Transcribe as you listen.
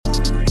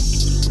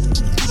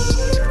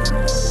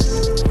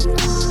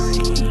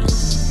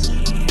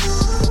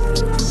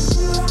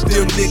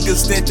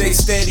niggas that they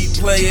steady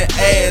playing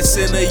ass,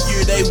 in a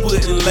year they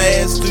wouldn't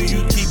last. Do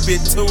you keep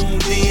it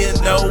tuned in?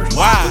 No.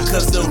 Why?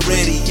 Because the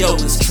radio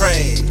is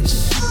trash,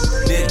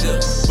 nigga.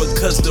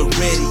 Because the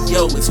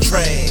radio is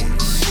trash,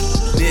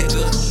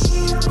 nigga.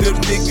 Them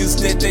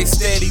niggas that they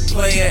steady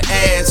playing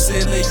ass,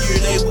 in a year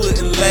they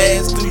wouldn't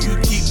last. Do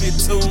you keep it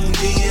tuned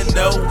in?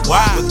 No.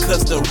 Why?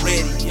 Because the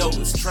radio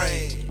is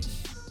trash.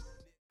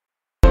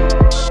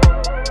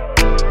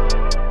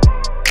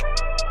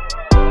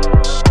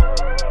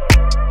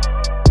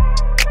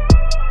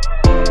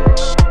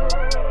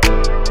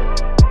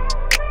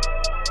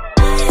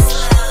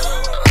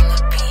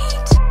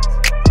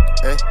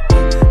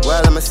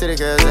 City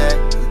girls at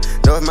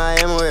North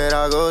Miami where it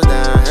all goes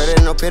down. Heard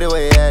it no pity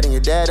where you at, and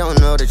your dad don't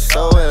know that you're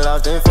so well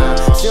lost and found.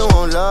 She don't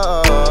want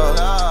love,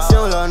 she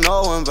don't love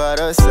no one but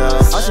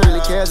herself. All she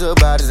really cares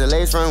about is a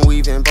lace front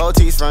weaving,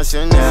 boutiques from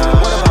Chanel.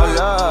 What about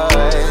love?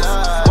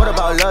 What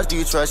about love? Do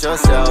you trust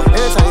yourself?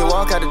 Every time you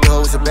walk out the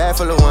door, it's a bag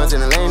full of ones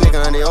and a lame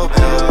nigga under your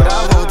belt. But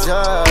I won't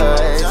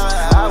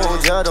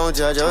judge, don't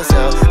judge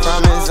yourself.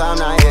 Promise I'm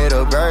not here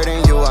to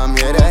burden you, I'm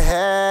here to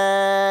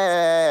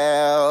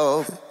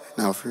help.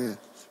 Now for real.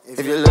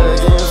 If you're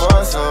looking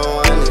for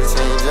someone to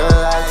change your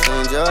life,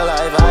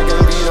 I can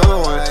be the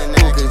one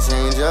who can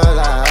change your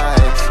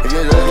life. If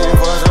you're looking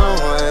for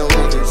someone who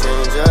can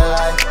change your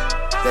life,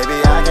 baby,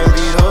 I can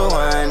be the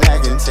one that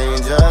can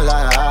change your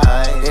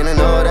life. And I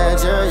know that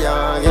you're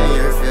young and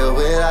you're filled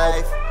with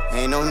life.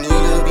 Ain't no need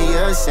to be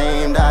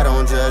ashamed, I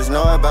don't judge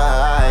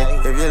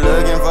nobody. If you're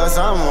looking for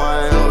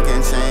someone who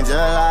can change your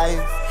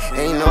life,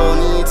 ain't no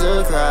need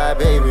to cry,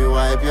 baby,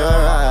 wipe your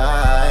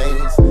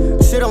eyes.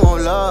 She don't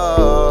want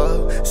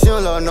love, she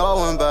don't love no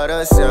one but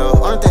herself.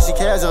 Only thing she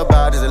cares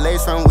about is a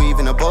lace front weave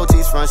and a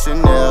boutiques from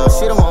Chanel.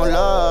 She don't want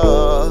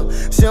love,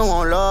 she don't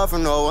want love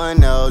from no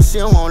one else. She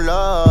don't want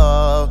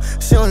love,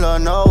 she don't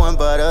love no one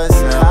but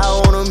herself.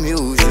 I wanna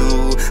amuse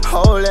you,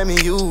 oh let me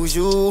use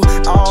you.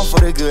 All for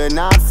the good,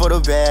 not for the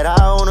bad,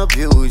 I won't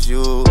abuse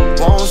you.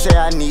 Won't say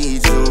I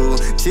need you,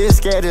 just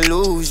scared to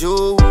lose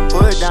you.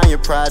 Put down your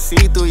pride, see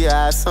through your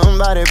eyes,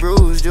 somebody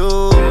bruised you.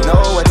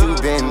 Know what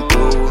you've been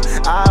through,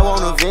 I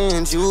won't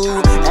avenge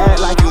you. Act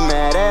like you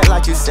mad, act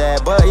like you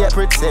sad, but yet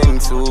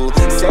pretend to.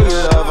 Say you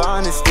love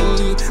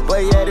honesty,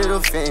 but yet it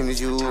offends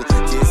you.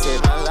 Just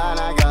hit my line,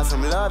 I got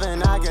some love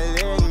and I can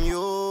lend you.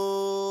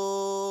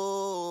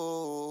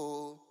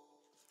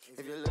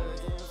 If you're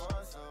looking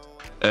for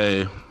someone.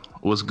 Hey,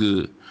 what's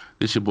good?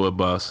 It's your boy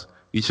Boss.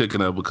 You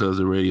checking out Because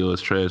the Radio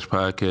is Trash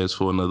podcast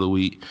for another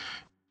week.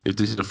 If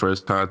this is the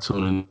first time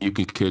tuning in, you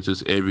can catch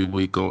us every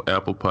week on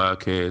Apple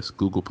Podcasts,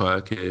 Google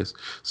Podcasts,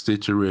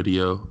 Stitcher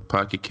Radio,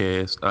 Pocket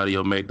Cast,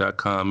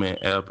 AudioMac.com, and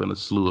app, and a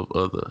slew of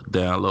other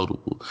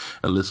downloadable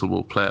and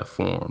listenable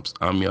platforms.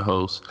 I'm your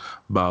host,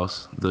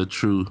 Boss, the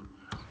True,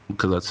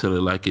 because I tell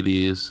it like it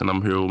is, and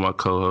I'm here with my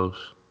co-host,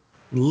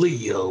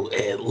 Leo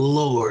at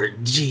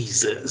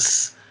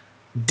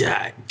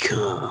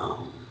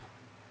LordJesus.com.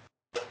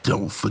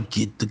 Don't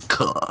forget to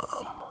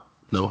come.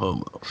 No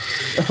homo.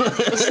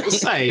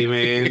 Say,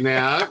 man,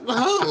 now,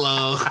 hold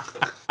on.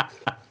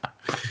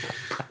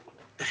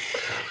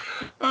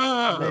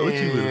 What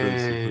you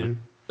been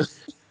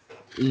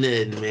doing?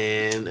 Nothing,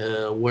 man.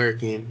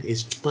 Working.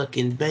 It's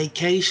fucking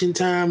vacation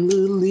time,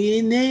 little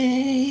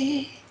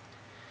Lenny.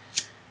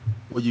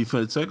 What, you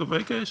finna take a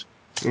vacation?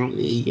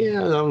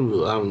 Yeah,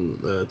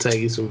 I'm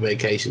taking some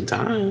vacation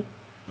time.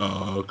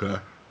 Oh, okay.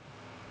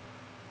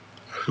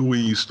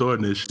 When you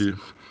starting this shit?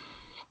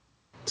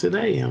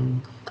 Today,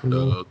 I'm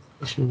on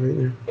vacation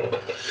right now.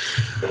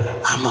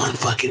 I'm on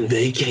fucking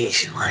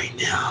vacation right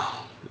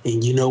now.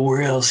 And you know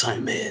where else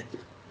I'm at?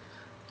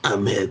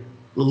 I'm at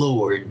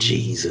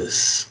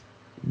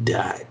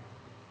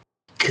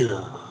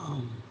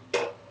LordJesus.com.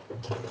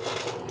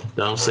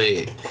 Don't say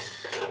it.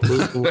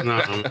 What's going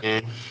on,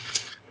 man?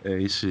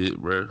 Hey, shit,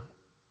 bro.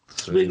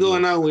 What's been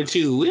going on with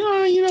you?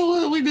 You know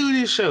what? We do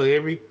this show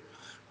every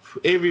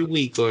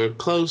week or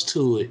close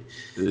to it.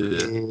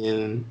 Yeah.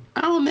 And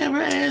I'll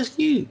never ask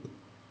you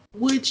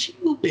what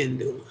you been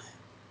doing.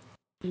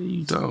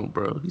 You don't,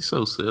 bro. He's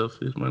so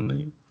selfish, my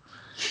nigga.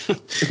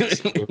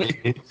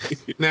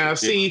 Now,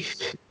 see.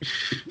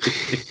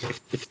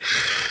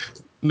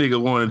 Nigga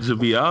wanted to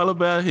be all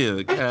about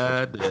him.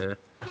 God damn.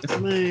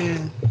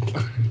 Man.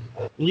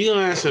 You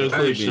gonna answer the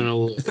question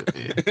or what,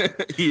 man?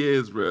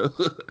 Yes, bro.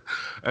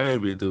 I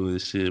ain't been doing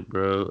shit,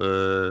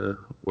 bro.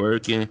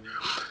 Working.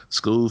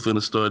 School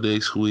finna start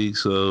next week,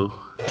 so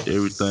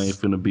everything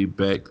finna be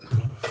back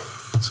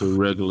to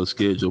regular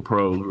schedule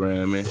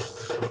programming.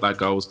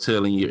 Like I was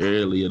telling you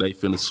earlier, they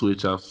finna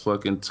switch our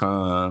fucking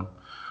time,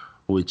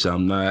 which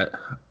I'm not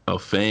a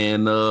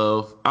fan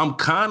of. I'm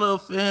kind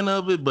of a fan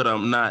of it, but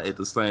I'm not at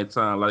the same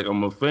time. Like,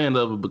 I'm a fan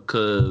of it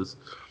because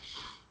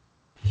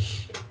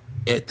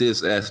at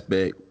this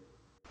aspect,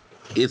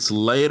 it's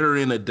later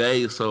in the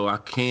day, so I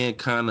can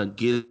kind of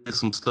get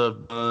some stuff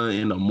done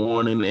in the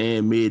morning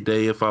and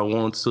midday if I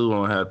want to. I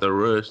don't have to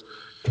rush.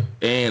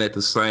 And at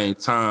the same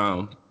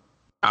time,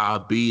 I'll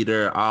be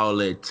there all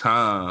that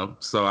time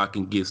so I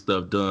can get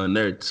stuff done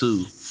there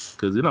too.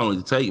 Because it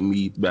only take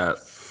me about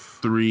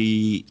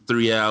three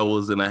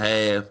hours and a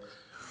half,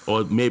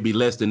 or maybe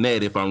less than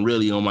that if I'm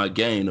really on my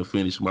game to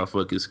finish my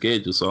fucking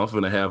schedule. So I'm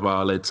finna have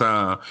all that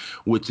time,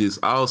 which is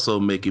also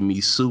making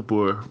me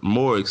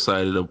more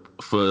excited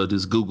for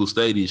this Google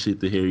Stadia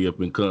shit to hurry up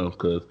and come.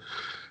 Cause is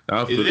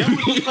that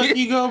what the fuck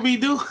you gonna be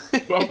doing?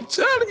 I'm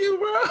telling you,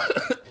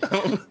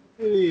 bro.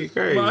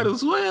 Might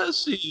as well,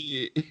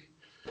 shit.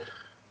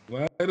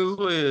 Might as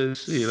well,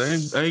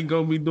 shit. I ain't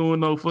gonna be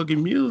doing no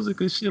fucking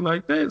music and shit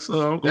like that.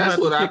 So that's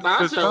what I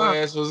thought your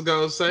ass was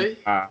gonna say.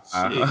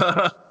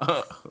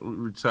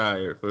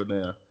 Retired for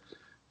now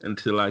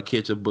until I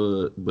catch a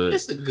bug. But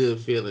it's a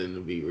good feeling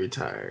to be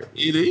retired.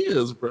 It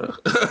is, bro.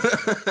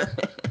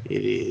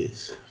 It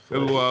is.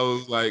 That's why I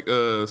was like,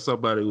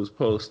 somebody was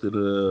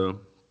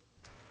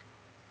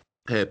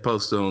had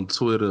posted on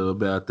Twitter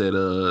about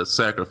that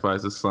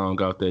Sacrifices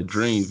song off that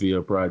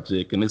Dreamville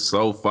project, and it's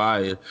so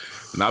fire.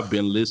 And I've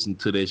been listening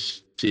to that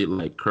shit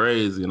like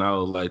crazy, and I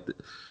was like,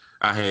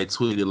 I had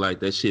tweeted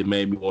like that shit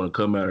made me want to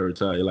come out and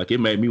retire. Like it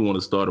made me want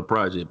to start a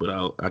project,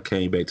 but I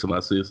came back to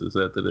my sisters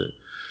after that.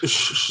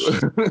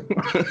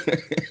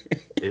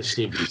 That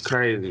shit be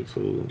crazy,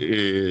 fool.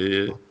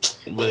 Yeah.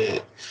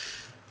 But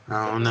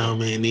I don't know,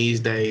 man. These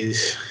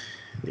days,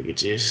 nigga,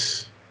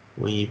 just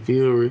when you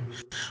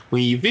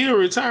feel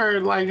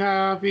retired, like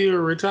how I feel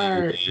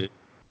retired. Yeah.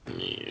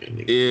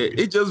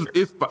 It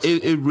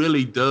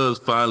really does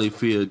finally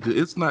feel good.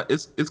 It's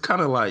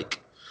kind of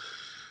like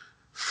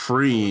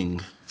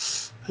freeing.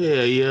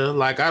 Yeah.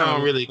 Like I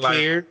don't really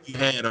care.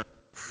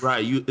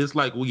 It's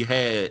like we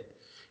had,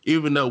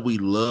 even though we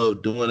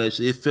love doing that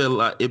shit, it felt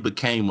like it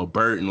became a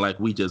burden. Like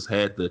we just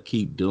had to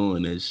keep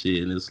doing that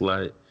shit, and it's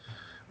like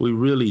we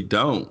really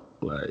don't.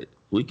 Like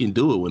we can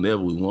do it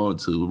whenever we want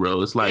to,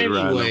 bro. It's like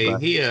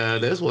yeah,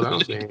 that's what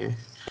I'm saying.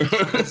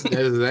 That's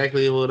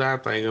exactly what I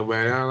think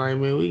about it. I'm like,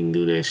 man, we can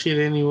do that shit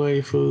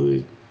anyway,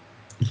 fool.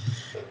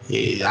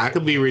 Yeah, I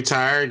could be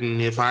retired,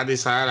 and if I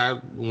decide I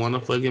want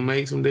to fucking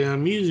make some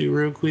damn music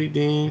real quick,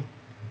 then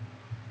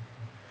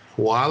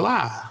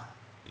voila.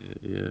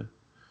 Yeah.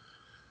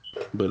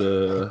 But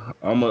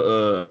I'm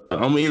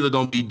either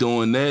gonna be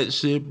doing that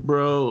shit,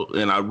 bro,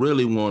 and I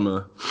really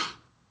wanna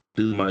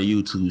do my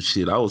YouTube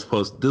shit. This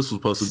was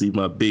supposed to be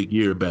my big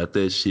year about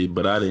that shit,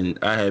 but I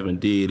haven't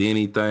did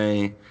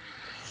anything,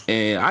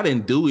 and I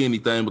didn't do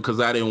anything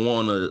because I didn't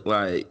want to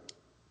like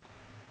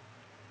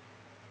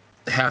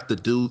have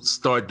to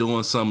start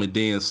doing something and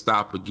then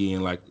stop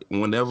again. Like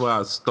whenever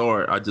I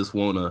start, I just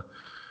want to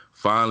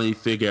finally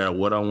figure out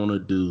what I want to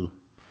do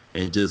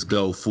and just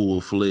go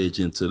full-fledged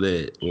into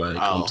that. Like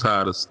I'm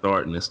tired of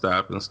starting and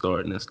stopping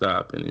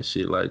and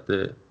shit like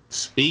that.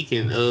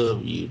 Speaking of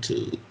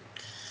YouTube,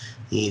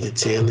 you need to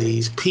tell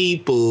these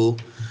people,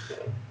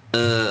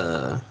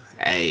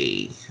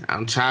 hey,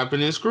 I'm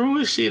chopping and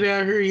screwing shit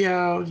out here,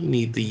 y'all. You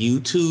need the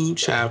YouTube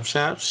Chop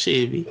Shop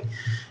Chevy.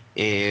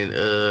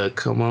 And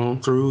come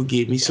on through,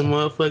 get me some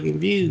motherfucking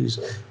views.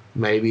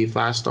 Maybe if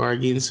I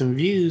start getting some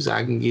views,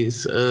 I can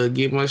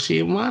get my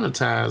shit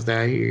monetized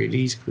out here in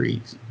these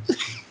creeks.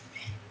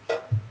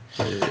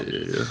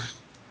 Yeah.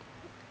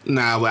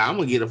 Nah, but I'm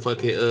gonna get a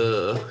fucking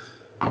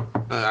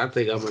I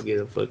think I'm gonna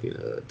get a fucking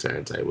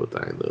turntable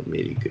thing, little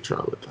MIDI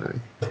controller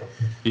thing.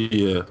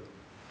 Yeah.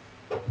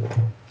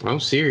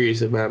 I'm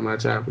serious about my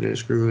chopping and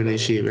screwing and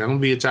shit. I'm gonna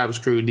be a chop and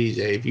screw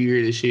DJ. If you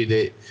hear the shit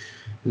that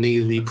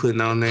niggas be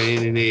putting on the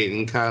internet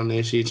and calling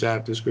that shit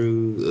chopped and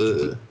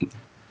screwed,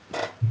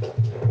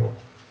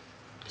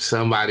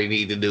 somebody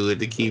need to do it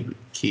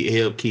to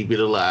help keep it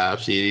alive.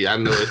 Shit, I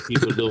know it's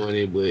people doing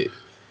it, but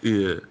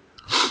yeah.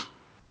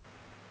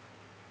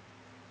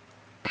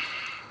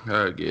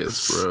 I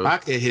guess, bro. I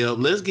can help.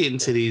 Let's get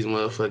into these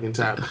motherfucking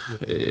topics.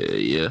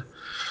 Yeah.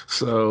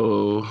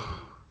 So,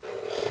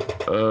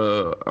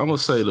 I'm gonna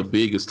say the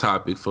biggest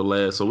topic for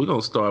last. So we're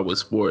gonna start with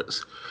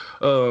sports.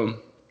 Our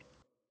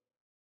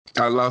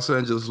Los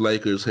Angeles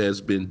Lakers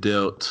has been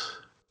dealt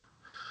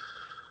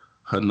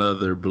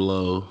another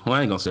blow. Well,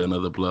 I ain't gonna say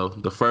another blow.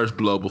 The first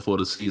blow before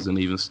the season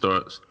even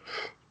starts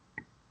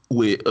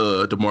with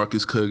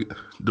DeMarcus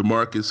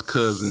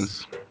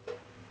Cousins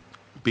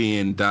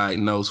being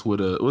diagnosed with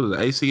an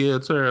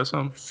ACL tear or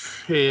something.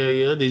 Hell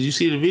yeah! Did you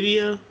see the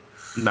video?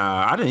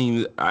 Nah, I didn't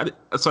even.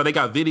 So they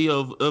got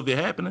video of it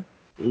happening?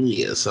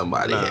 Yeah,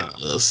 somebody had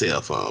a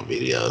cell phone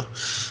video.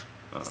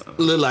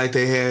 Looked like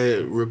they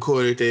had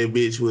recorded that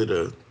bitch with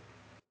a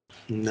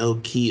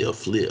Nokia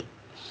flip.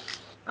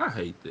 I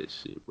hate that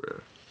shit, bro.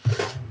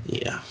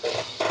 Yeah.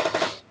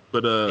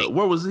 But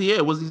where was he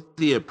at? Was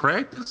he at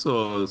practice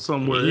or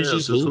somewhere else?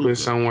 Just hooping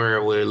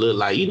somewhere where it looked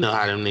like, you know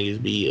how them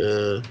niggas be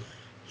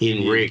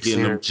hitting rec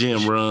getting them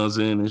gym runs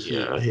in and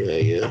shit.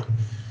 Yeah.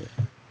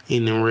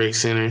 Hitting them rec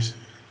centers.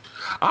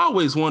 I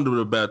always wondered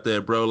about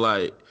that, bro.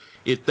 Like,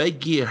 if they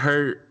get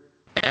hurt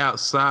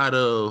outside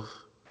of,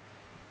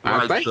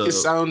 I think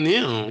it's on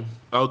them.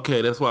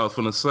 Okay, that's what I was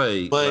gonna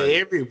say. But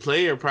every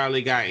player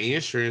probably got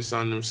insurance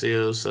on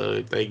themselves, so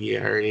if they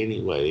get hurt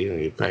anyway, they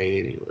gonna get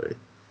paid anyway.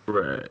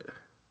 Right.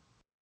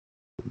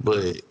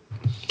 But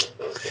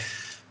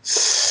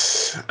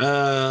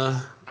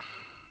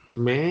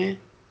man,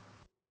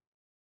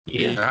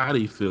 Yeah. How do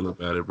you feel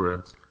about it,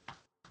 bro?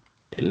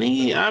 And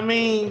then, I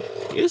mean,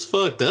 it's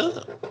fucked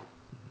up.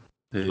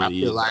 Hell I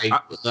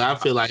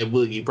feel like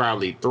Boogie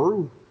probably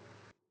threw.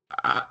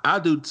 I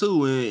do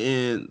too,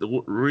 and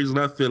the reason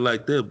I feel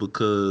like that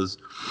because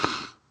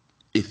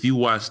if you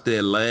watch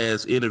that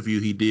last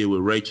interview he did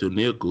with Rachel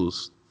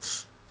Nichols,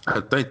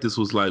 I think this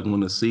was like when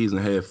the season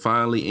had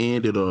finally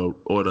ended, or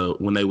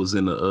when they was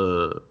in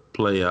the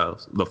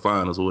playoffs, the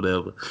finals or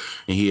whatever,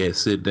 and he had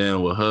sit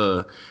down with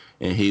her,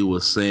 and he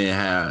was saying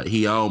how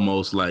he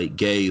almost like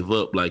gave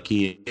up, like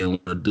he didn't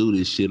want to do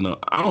this shit. No,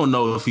 I don't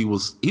know if he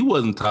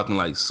wasn't talking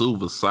like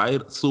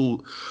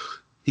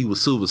he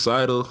was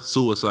suicidal.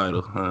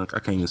 I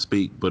can't even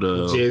speak, but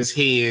Just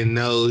he didn't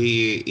know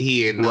he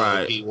didn't know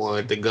right. if he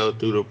wanted to go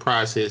through the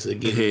process of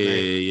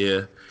getting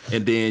yeah.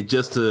 And then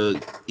just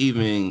to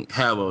even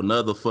have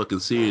another fucking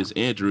serious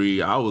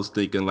injury, I was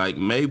thinking like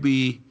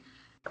maybe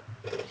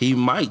he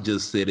might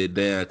just sit it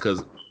down.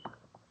 Because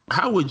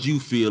how would you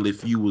feel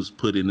if you was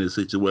put in this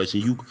situation?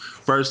 You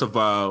first of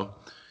all,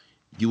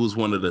 you was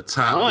one of the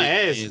top. Don't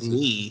ask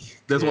me.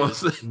 That's what I'm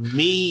saying.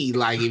 Me,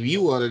 like, if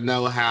you want to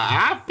know how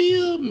I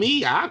feel,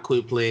 I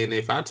quit playing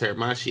if I turn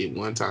my shit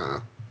one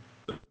time.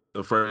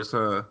 The first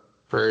time?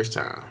 First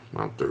time.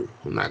 I'm through.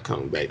 I'm not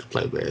coming back to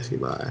play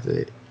basketball after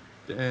that.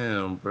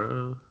 Damn,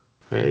 bro.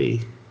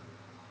 Hey.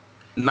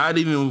 Not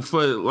even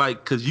for,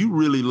 like, because you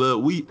really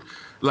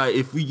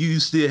if you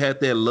still had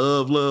that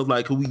love,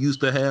 like we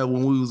used to have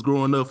when we was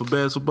growing up for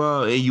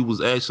basketball, and you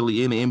was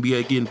actually in the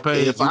NBA getting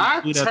paid. If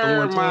I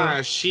turn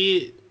my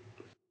shit,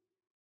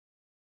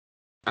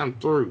 I'm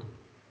through.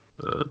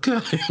 Okay.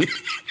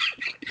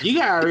 You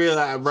gotta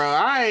realize, bro,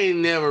 I ain't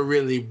never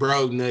really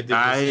broke nothing.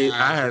 I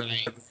haven't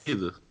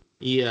either.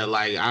 Yeah,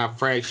 like I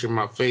fractured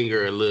my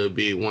finger a little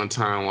bit one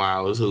time while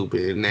I was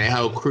hooping, and that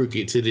whole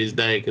crooked to this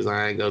day because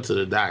I ain't go to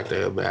the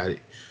doctor about it.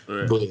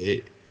 Right.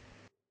 But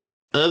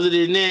other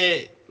than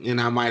that, and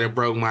I might have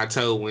broke my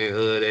toe when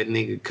that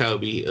nigga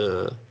Kobe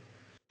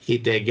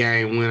hit that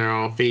game winner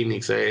on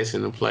Phoenix ass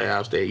in the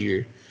playoffs that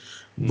year.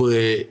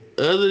 But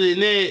other than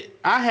that,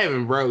 I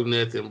haven't broke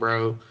nothing,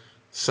 bro.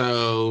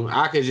 So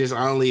I could just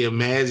only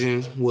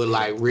imagine what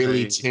like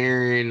really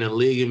tearing the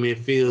ligament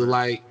feels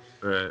like.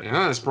 Right. And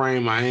I done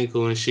sprained my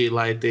ankle and shit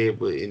like that,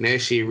 and that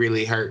shit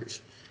really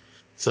hurts.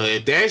 So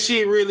if that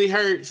shit really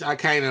hurts, I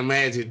can't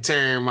imagine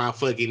tearing my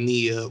fucking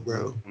knee up,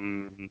 bro.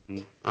 Mm-hmm.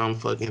 I'm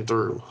fucking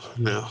through.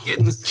 No. Get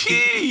the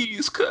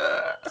keys, cuz.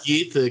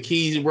 Get the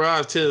keys, bro. I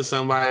was telling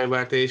somebody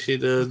about that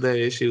shit the other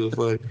day. That shit was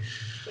funny.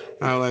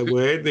 I was like,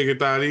 well, that nigga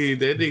thought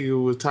that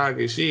nigga was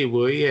talking shit,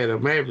 boy. He had a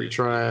Maverick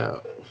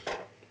tryout.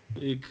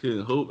 He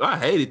couldn't hoop. I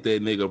hated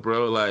that nigga,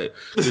 bro. Like,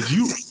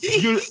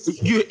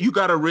 you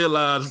gotta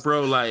realize,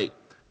 bro, like,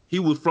 he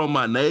was from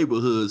my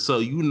neighborhood, so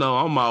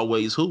I'm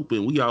always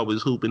hooping. We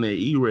always hooping at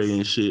E-Ray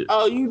and shit.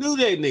 Oh, you knew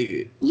that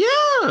nigga?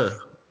 Yeah.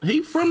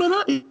 He from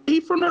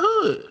the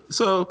hood.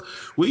 So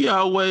we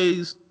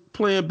always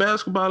playing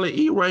basketball at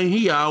E-Ray, and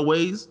he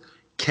always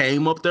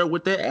came up there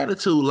with that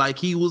attitude, like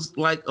he was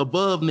like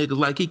above niggas,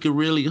 like he could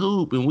really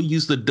hoop, and we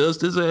used to dust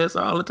his ass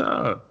all the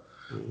time.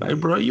 Like,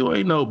 bro, you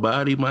ain't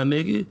nobody, my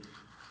nigga.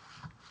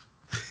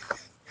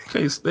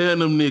 Can't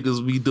stand them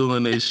niggas be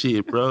doing that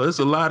shit, bro. It's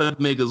a lot of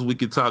niggas we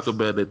could talk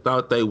about that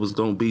thought they was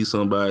gonna be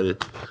somebody,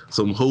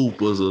 some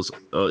hoopers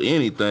or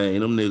anything.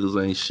 Them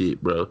niggas ain't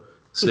shit, bro.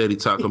 Steady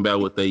talking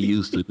about what they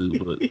used to do,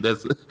 but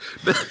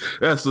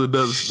that's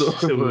another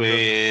story.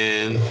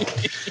 Man,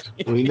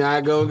 we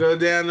not gonna go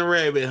down the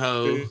rabbit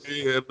hole.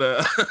 Yeah,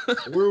 nah.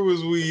 Where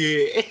was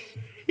we at?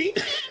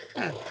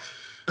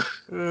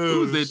 Who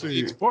was that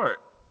Chiefs part?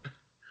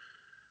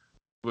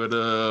 But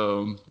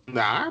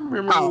I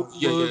remember. I'm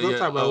talking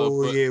about what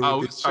we had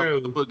with the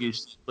show.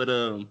 But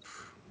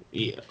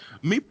yeah,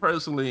 me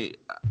personally,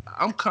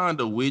 I'm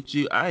kind of with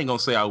you. I ain't gonna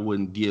say I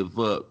wouldn't give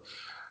up.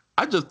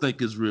 I just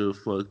think it's real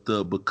fucked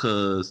up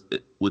because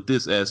with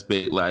this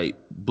aspect, like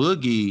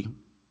Boogie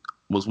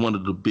was one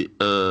of the big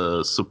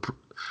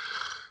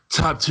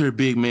top tier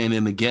big men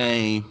in the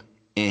game,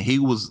 and he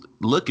was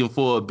looking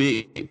for a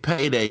big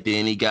payday.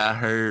 Then he got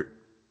hurt.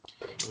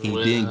 He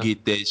didn't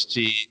get that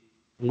shit.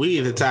 We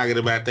ain't talking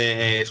about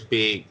that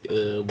aspect.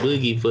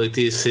 Boogie fucked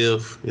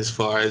himself as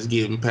far as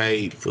getting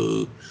paid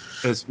for.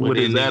 That's what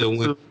his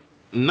attitude.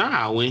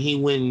 When he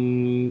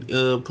went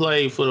and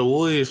played for the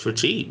Warriors for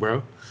cheap,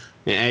 bro,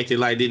 and acted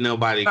like didn't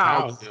nobody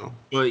call him.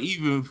 But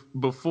even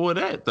before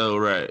that, though,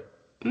 right?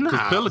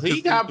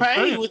 He got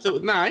paid with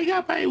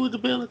the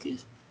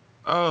Pelicans.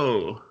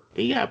 Oh,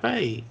 he got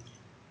paid.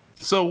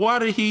 So why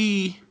did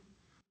he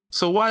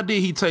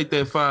take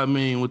that $5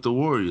 million with the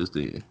Warriors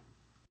then?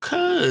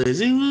 Cause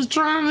he was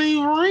trying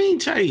to ring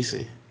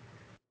chasing.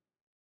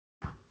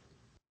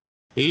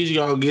 He's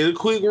gonna get a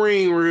quick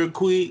ring real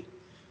quick.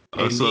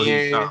 And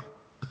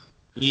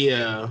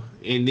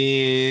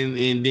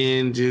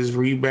then just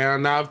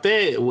rebound off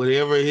that.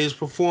 Whatever his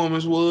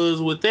performance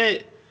was with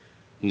that.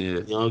 Yeah.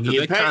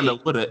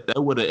 That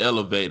would have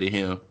elevated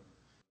him.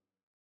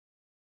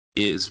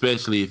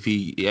 Especially if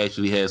he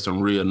actually had some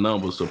real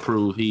numbers to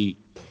prove he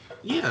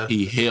Yeah.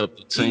 He helped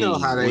the team. You know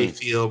how they win.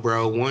 feel,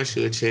 bro. Once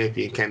you're a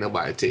champion, can't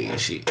nobody tell you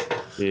shit.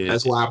 Yeah.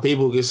 That's why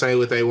people can say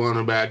what they want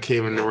about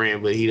Kevin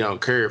Durant, but he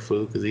don't care,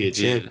 fool, because he a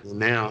champion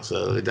now,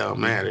 so it don't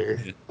matter.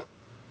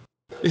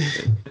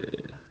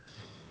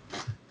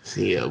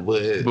 Yeah,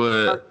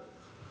 But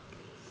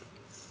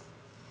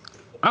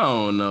I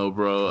don't know,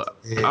 bro.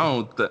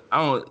 I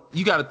don't.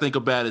 You got to think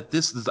about it.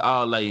 This is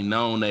all they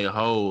known their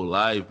whole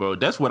life, bro.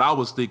 That's what I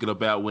was thinking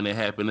about when it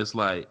happened. It's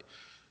like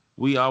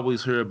we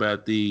always hear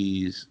about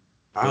these.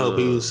 I hope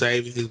he was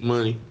saving his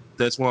money.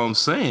 That's what I'm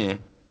saying.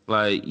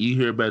 Like you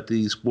hear about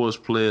these sports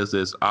players.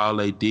 That's all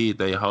they did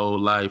their whole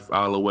life,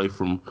 all the way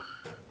from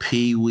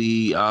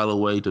pee-wee, all the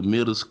way to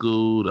middle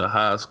school to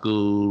high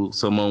school.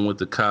 Someone went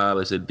to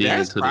college and then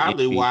That's to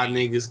probably the why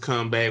niggas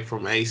come back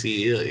from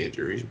ACL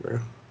injuries, bro.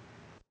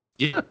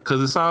 Yeah,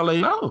 because it's all they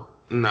know.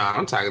 Nah,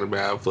 I'm talking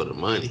about for the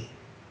money.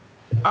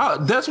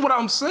 That's what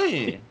I'm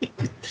saying.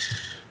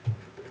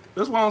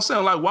 That's what I'm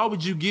saying. Like, why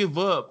would you give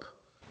up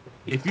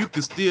if you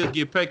could still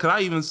get paid? Because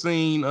I even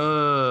seen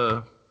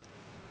That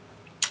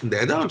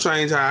don't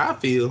change how I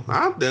feel.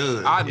 I'm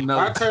done. I know.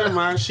 If I turn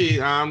my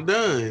shit, I'm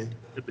done.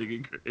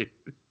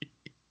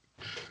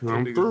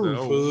 I'm through,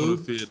 fool.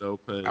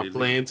 I'm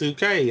playing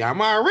 2K.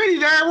 I'm already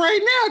there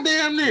right now,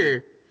 damn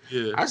near.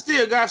 Yeah. I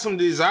still got some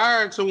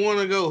desire to want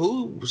to go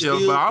hoop.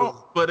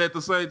 But at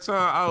the same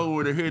time, I don't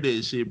want to hear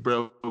that shit,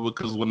 bro.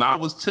 Because when I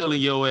was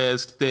telling your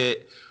ass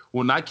that,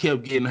 when I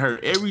kept getting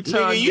hurt, every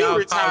time nigga,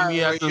 y'all called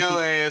me after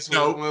your ass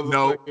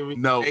no,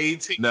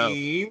 18.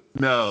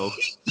 No.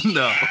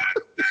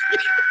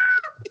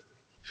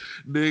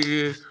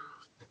 Nigga,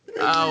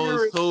 I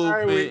was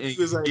hoping and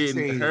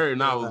getting hurt,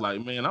 and I was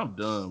like, man, I'm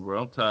done,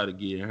 bro. I'm tired of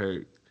getting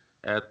hurt.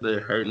 After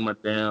hurting my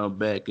down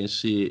back and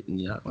shit, and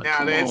y'all like,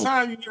 now that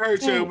time you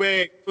hurt your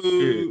back,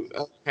 food.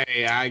 Yeah.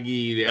 Okay, I give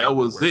you that. That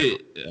was bro.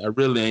 It. I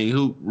really ain't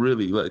hoop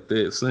really like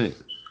that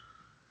since.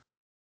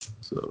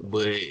 So,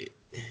 but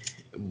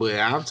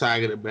I'm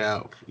talking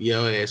about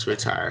your ass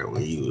retired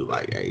when you was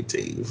like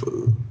 18,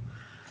 fool.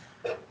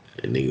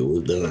 That nigga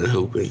was done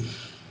hooping.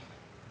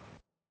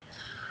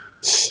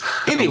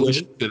 Anyway,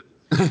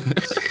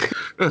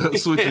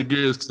 switching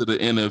gears to the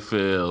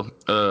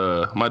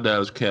NFL. My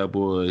Dallas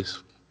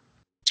Cowboys.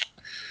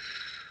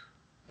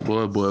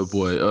 Boy.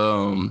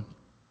 The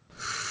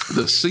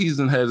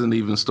season hasn't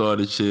even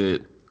started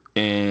yet,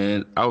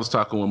 and I was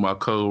talking with my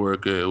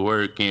coworker at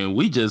work, and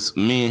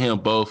me and him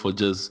both are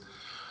just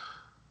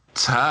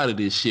tired of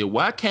this shit.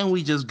 Why can't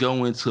we just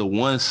go into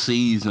one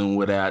season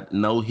without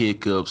no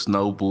hiccups,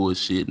 no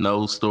bullshit,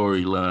 no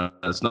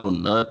storylines, no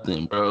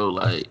nothing, bro?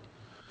 Like,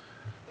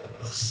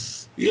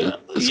 yeah,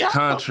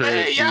 contract.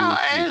 Man, y'all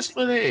asked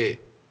for that.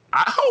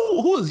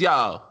 Who is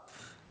y'all?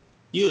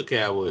 You a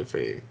Cowboy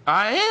fan.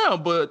 I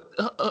am, but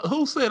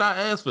who said I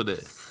asked for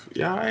that?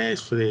 Y'all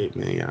asked for that,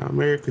 man. Y'all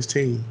America's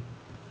team.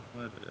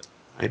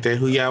 Ain't that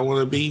who y'all want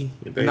to be?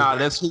 Nah,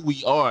 that's who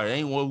we are. It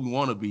ain't what we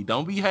want to be.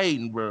 Don't be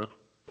hating, bro.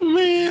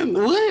 Man,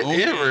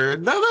 whatever.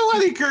 Okay.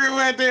 Nobody care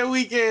about that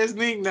weak ass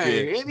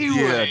nickname. Yeah. Anyway.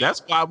 Yeah,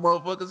 that's why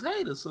motherfuckers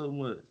hate us so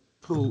much.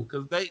 Cool.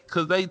 Cause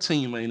they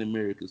team ain't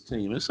America's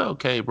team. It's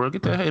okay, bro.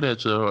 Get that hate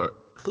at your heart.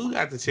 Who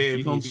got the championship?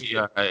 You gonna be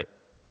all right.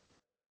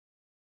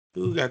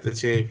 Who got the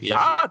championship?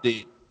 Y'all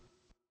did.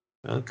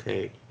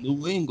 Okay.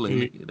 New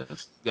England, nigga.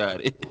 That's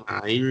got it.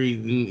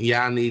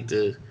 Y'all need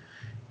to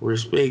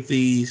respect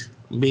these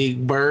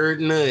big bird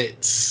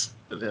nuts.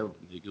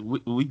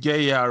 We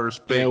gave y'all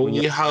respect. Yeah,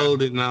 we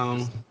holding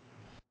on.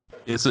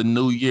 It's a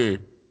new year.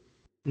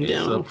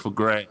 It's up for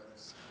grabs.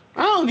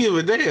 I don't give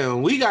a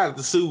damn. We got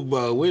the Super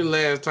Bowl. When the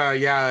last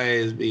time y'all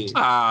ass been?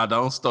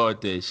 Don't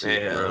start that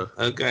shit, bro.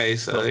 Okay,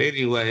 so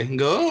anyway,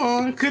 go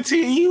on.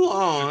 Continue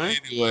on.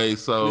 Anyway,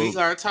 so we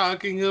are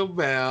talking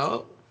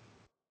about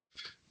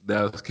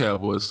Dallas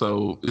Cowboys.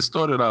 So it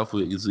started off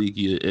with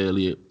Ezekiel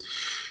Elliott.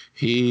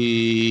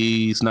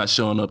 He's not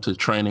showing up to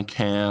training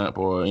camp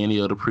or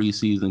any other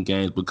preseason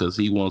games because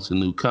he wants a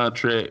new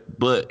contract,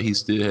 but he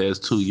still has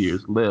 2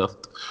 years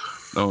left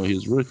on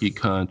his rookie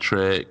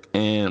contract.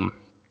 And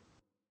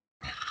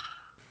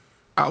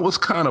I was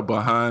kind of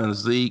behind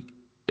Zeke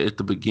at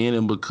the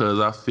beginning because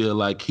I feel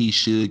like he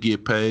should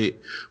get paid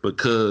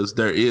because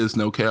there is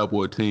no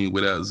Cowboy team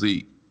without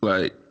Zeke.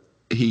 Like,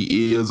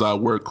 he is our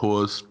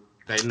workhorse.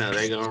 They know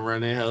they're going to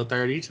run that hell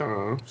 30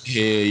 times.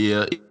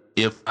 Yeah,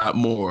 if not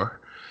more.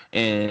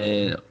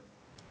 And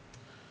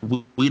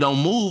we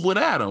don't move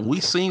without him. We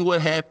seen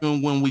what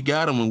happened when we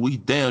got him, and we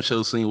damn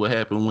sure seen what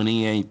happened when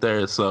he ain't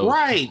there. So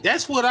right,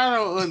 that's what I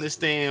don't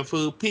understand.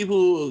 For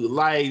people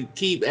like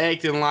keep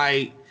acting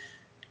like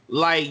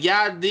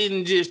y'all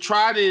didn't just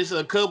try this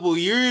a couple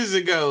years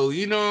ago.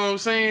 You know what I'm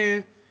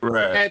saying?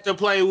 Right. Had to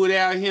play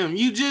without him.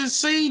 You just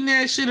seen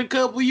that shit a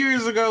couple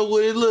years ago.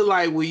 What it looked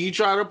like when you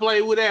try to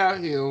play without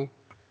him.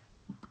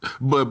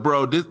 But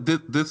bro,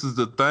 this is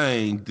the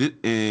thing.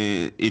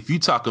 And if you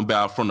talking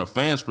about from the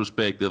fans'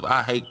 perspective,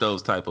 I hate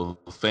those type of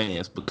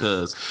fans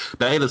because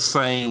they the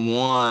same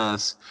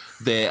ones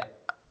that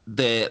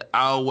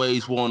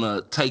always want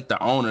to take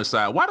the owner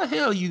side. Why the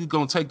hell are you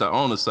gonna take the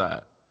owner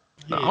side?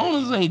 The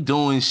owners ain't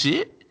doing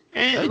shit.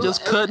 And They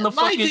just cutting the like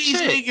fucking these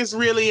check. niggas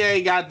really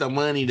ain't got the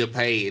money to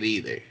pay it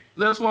either.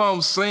 That's what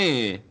I'm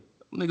saying.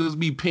 Niggas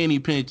be penny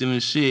pinching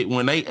and shit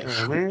when they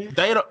man.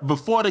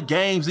 before the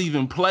games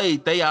even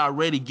played, they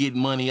already get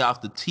money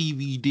off the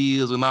TV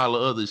deals and all the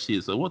other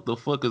shit. So what the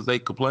fuck is they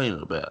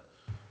complaining about?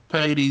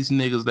 Pay these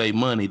niggas they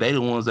money. They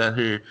the ones out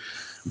here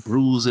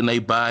bruising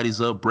their bodies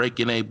up,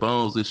 breaking their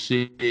bones and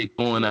shit,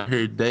 going out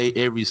here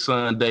every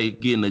Sunday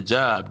getting the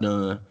job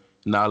done.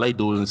 And all they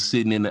doing is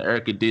sitting in the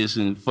air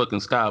conditioned fucking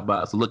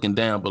skybox looking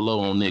down below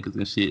on niggas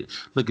and shit.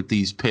 Look at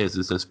these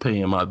peasants that's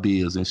paying my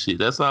bills and shit.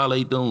 That's all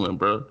they doing,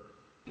 bro.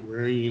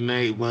 Bro, you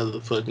made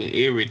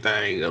motherfucking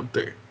everything up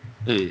there.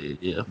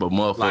 Yeah, but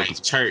motherfuckers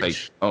Like church.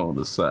 take on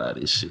the side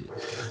and shit.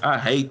 I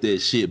hate that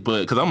shit,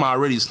 but because I'm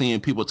already seeing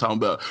people talking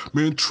about,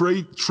 man,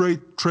 trade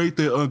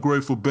that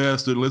ungrateful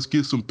bastard. Let's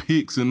get some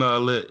picks and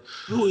all that.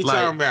 Who we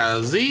talking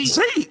about? Z?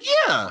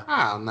 Yeah.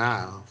 Oh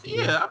no.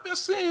 Yeah, I've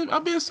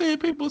been seeing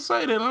people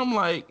say that. I'm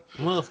like,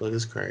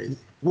 motherfuckers crazy.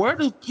 Where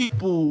do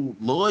people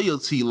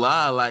loyalty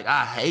lie? Like,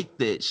 I hate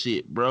that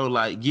shit, bro.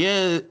 Like,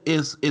 yeah,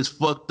 it's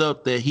fucked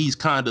up that he's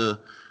kind of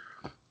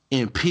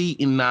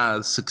impeding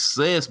our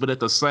success, but at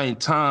the same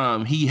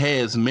time, he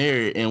has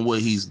merit in what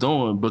he's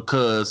doing.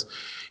 Because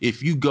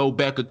if you go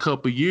back a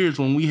couple years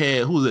when we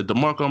had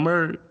DeMarco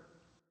Murray?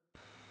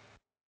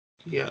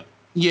 Yeah.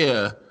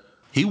 Yeah.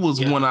 He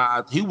was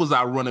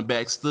our running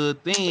back stud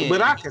then.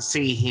 But I could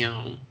see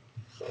him.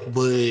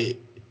 But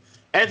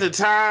at the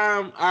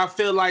time, I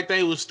feel like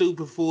they were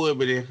stupid for it,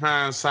 but in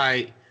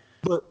hindsight.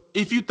 But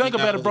if you think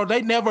about it, bro,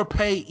 they never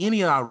paid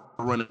any of our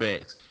running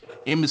backs.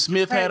 Emmitt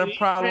Smith had a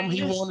problem.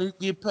 He wanted to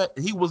get paid.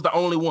 He was the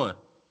only one.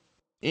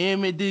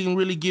 Emmitt didn't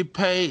really get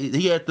paid.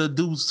 He had to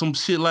do some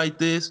shit like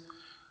this.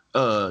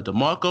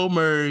 DeMarco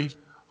Murray.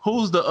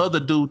 Who's the other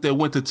dude that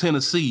went to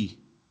Tennessee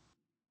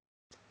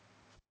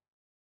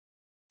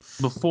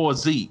before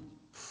Zeke?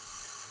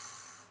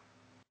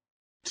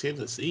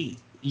 Tennessee.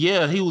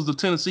 Yeah, he was the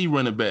Tennessee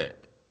running back.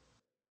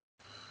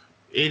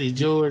 Eddie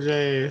George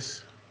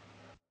ass.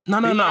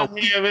 No. Have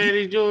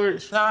Eddie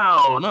George?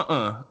 No.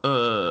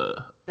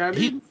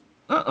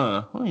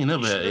 We ain't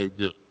never had Eddie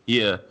George.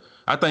 Yeah,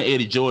 I think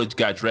Eddie George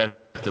got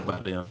drafted by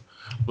them.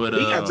 But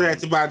he got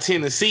drafted by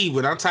Tennessee,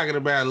 but I'm talking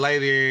about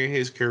later in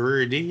his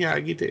career. Didn't y'all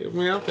get that?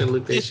 Man, I'm gonna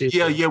look that shit.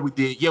 Yeah, we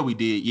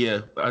did.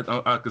 Yeah,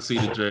 I could see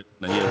the draft.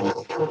 Now, yeah,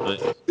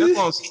 but that's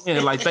what I'm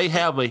saying. Like, they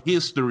have a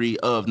history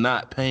of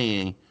not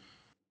paying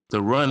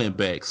the running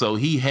back. So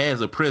he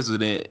has a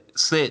precedent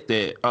set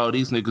that,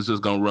 these niggas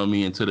just gonna run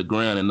me into the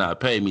ground and not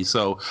pay me.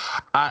 So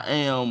I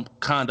am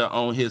kind of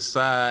on his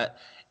side.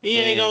 He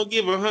ain't gonna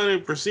give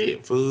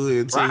 100%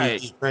 food until he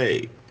gets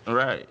paid.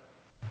 Right.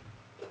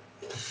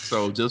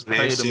 So just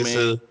pay the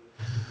man.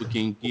 We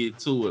can get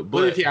to it. But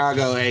what if y'all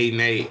go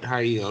 8-8? How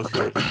you gonna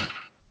feel?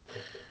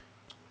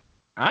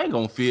 I ain't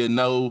gonna feel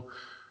no.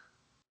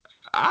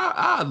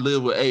 I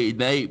live with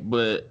 8-8,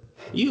 but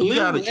you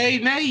live with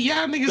 8-8.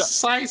 Y'all niggas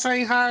sites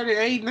ain't higher than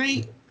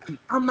 8-8.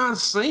 I'm not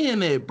saying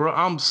that, bro.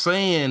 I'm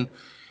saying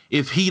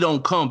if he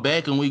don't come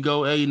back and we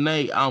go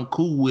 8-8, I'm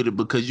cool with it,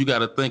 because you got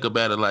to think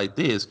about it like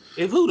this.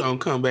 If who don't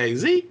come back,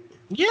 Zeke?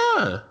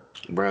 Yeah.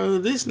 Bro,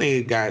 this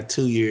nigga got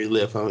 2 years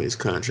left on his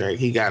contract.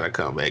 He got to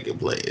come back and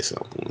play at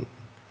some point.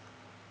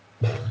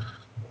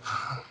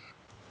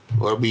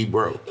 Or be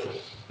broke.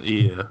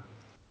 Yeah.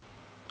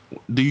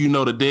 Do you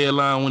know the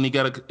deadline when he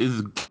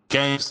is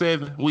game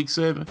 7, week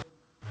 7?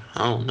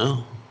 I don't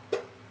know.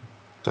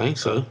 Think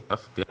so. I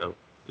forgot.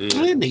 Yeah.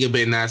 That nigga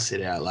better not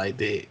sit out like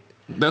that.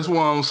 That's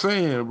what I'm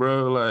saying,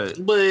 bro. Like,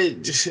 but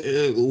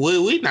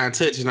what we not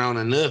touching on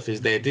enough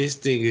is that this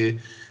nigga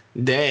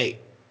Dak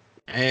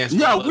asked.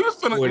 Yeah, we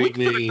finna go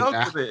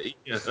to that.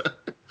 Yeah.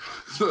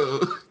 So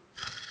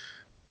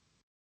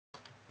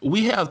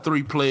we have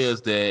 3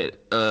 players that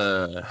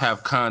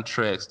have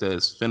contracts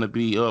that's finna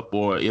be up,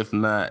 or if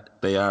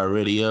not, they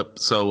already up.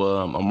 So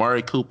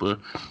Amari Cooper,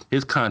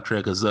 his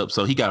contract is up,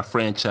 so he got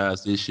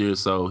franchised this year.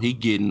 So he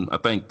getting, I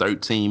think,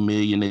 $13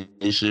 million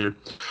this year.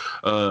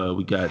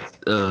 We got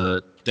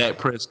Dak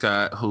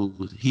Prescott, who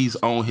he's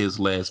on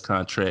his last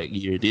contract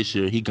year. This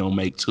year he gonna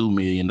make $2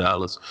 million,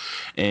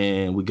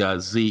 and we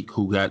got Zeke,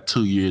 who got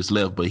 2 years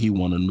left, but he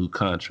won a new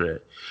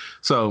contract.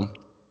 So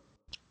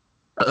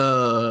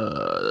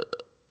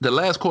the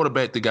last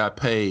quarterback that got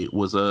paid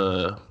was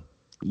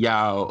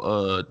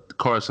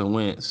Carson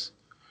Wentz,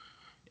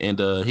 and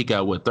he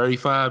got what,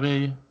 35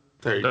 million?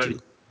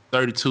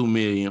 32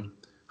 million,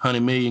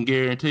 100 million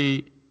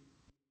guaranteed.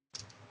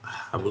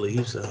 I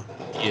believe so.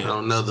 Yeah. I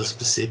don't know the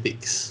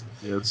specifics.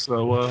 Yeah,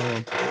 so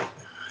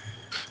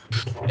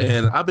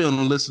and I've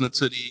been listening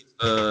to these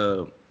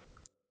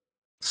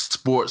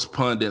sports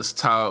pundits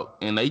talk,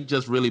 and they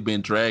just really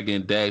been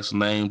dragging Dak's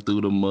name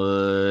through the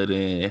mud,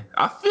 and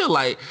I feel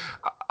like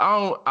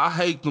I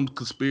hate them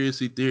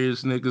conspiracy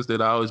theorists niggas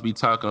that always be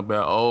talking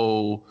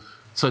about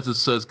such and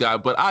such guy,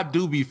 but I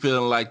do be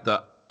feeling like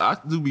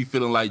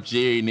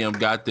Jerry and them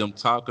got them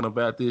talking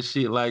about this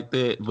shit like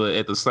that. But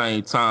at the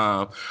same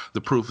time,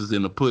 the proof is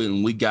in the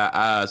pudding. We got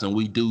eyes, and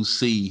we do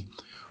see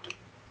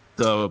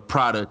the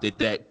product that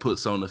Dak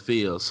puts on the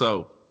field.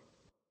 So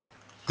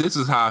this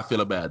is how I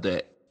feel about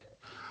that.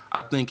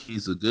 I think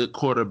he's a good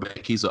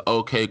quarterback. He's an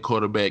okay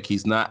quarterback.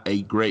 He's not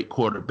a great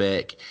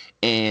quarterback.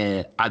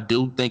 And I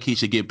do think he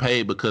should get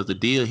paid because the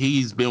deal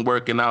he's been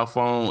working off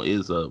on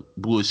is a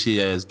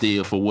bullshit-ass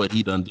deal for what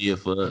he done did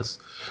for us.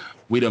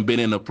 We done been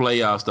in the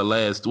playoffs the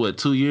last,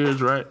 2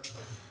 years, right?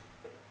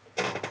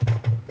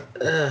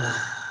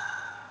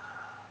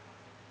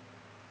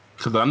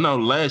 Because I know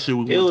last year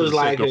we went It to was the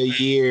like second a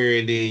year,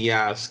 and then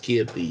y'all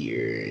skipped a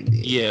year. And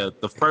then... Yeah,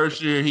 the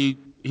first year he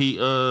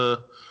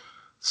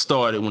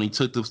started when he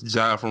took the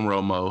job from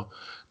Romo.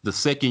 The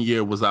second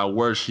year was our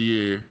worst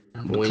year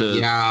because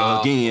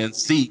again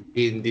Zeke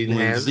didn't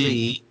have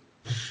Zeke.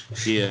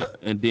 Yeah,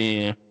 and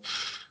then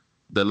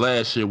the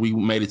last year we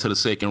made it to the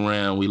second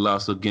round. We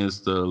lost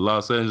against the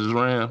Los Angeles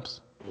Rams.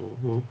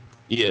 Mm-hmm.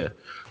 Yeah,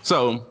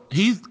 so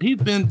he's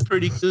been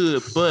pretty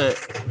good, but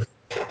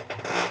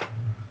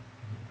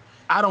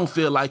I don't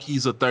feel like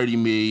he's a $30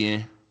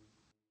 million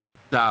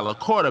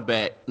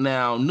quarterback.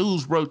 Now,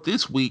 news broke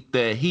this week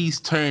that he's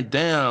turned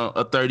down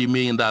a $30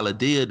 million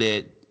deal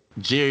that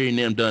Jerry and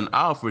them done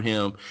offered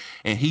him,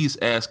 and he's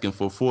asking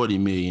for $40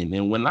 million.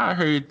 And when I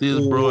heard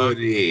this, bro,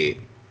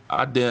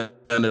 I damn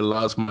near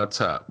lost my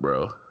top,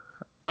 bro.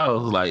 I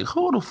was like,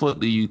 who the fuck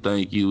do you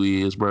think you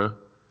is, bro?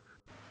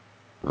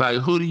 Like,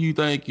 who do you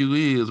think you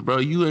is, bro?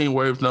 You ain't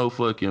worth no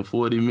fucking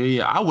 $40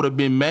 million. I would have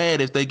been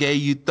mad if they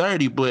gave you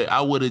 30, but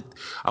I would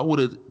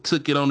have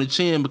took it on the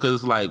chin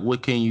because, like,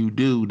 what can you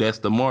do? That's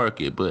the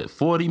market. But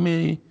 $40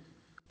 million,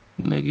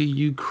 nigga,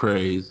 you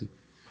crazy.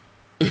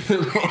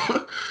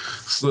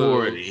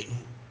 40.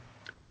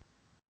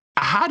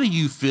 How do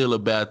you feel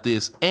about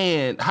this?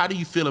 And how do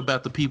you feel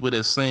about the people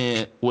that's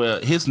saying, well,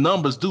 his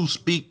numbers do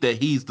speak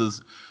that he's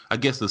the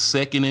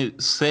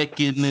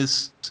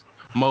secondest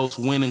most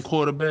winning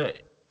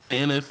quarterback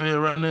in the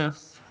NFL right now?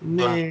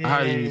 Man,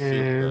 how do you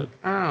feel about it?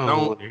 I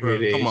don't want to hear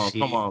that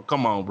shit.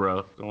 Come on,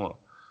 bro. Come on.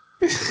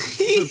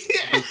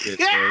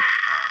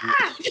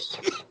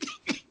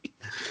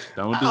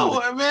 Don't do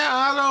it. Man,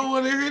 I don't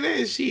want to hear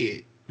that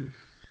shit.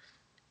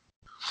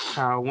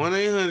 Call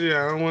 1-800.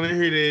 I don't want to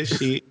hear that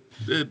shit.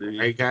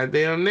 Hey,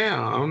 goddamn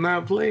now. I'm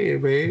not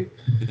playing, man.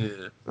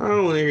 Yeah. I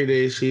don't want to hear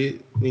that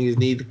shit. Niggas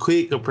need to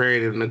quit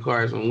comparing them to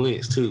Carson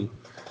Wentz, too.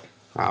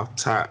 Off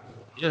top.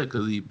 Yeah,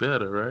 because he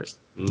better, right?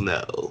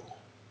 No.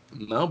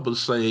 Numbers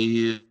say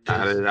he is.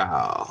 Not at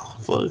all.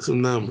 Fuck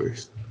some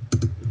numbers.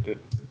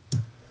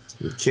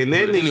 Can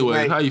that nigga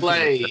make how you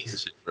plays? Feel about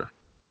this shit, bro?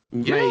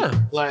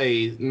 Make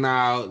plays.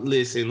 Now,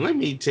 listen, let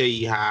me tell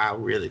you how I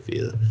really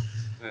feel.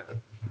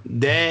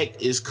 Dak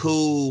is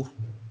cool,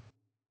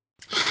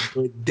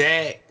 but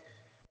Dak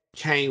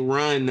can't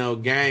run no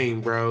game,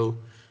 bro.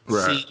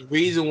 Right. See, the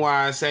reason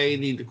why I say you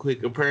need to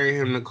quit comparing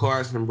him to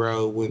Carson,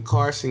 bro, when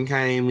Carson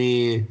came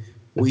in,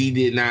 we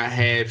did not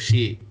have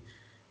shit.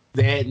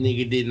 That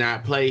nigga did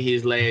not play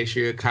his last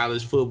year of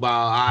college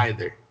football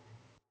either.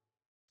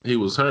 He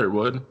was hurt,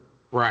 wasn't he?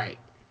 Right.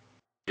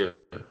 Yeah.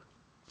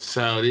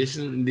 So this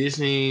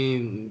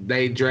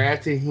they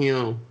drafted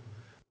him,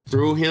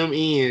 threw him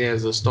in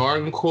as a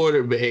starting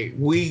quarterback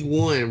week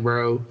 1,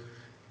 bro,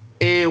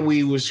 and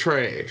we was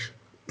trash.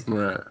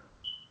 Right.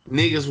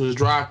 Niggas was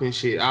dropping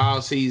shit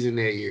all season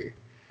that year.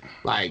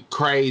 Like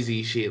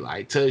crazy shit,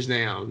 like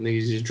touchdowns.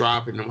 Niggas just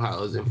dropping them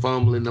hoes and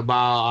fumbling the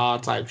ball, all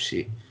type of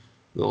shit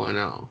going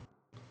on.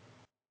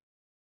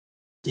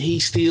 He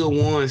still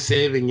won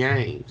 7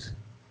 games.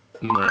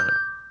 Right.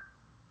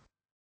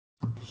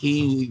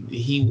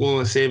 He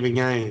won 7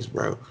 games,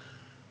 bro.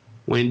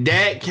 When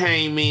Dak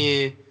came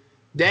in,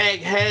 Dak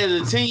had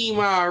a team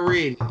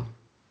already.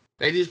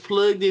 They just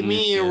plugged him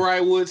in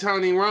right where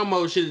Tony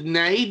Romo should.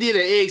 Now, he did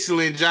an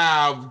excellent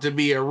job to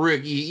be a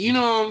rookie. You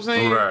know what I'm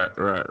saying?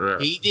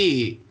 Right.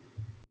 He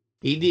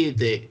did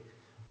that.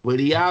 But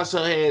he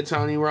also had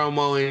Tony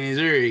Romo in his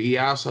ear. He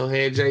also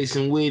had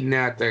Jason Witten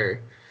out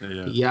there.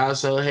 Yeah. He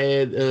also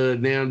had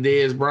damn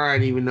Dez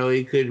Bryant, even though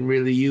he couldn't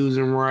really use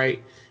him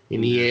right.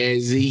 And he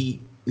had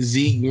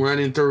Zeke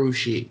running through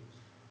shit.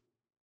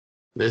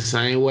 The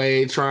same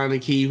way trying to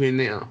keep him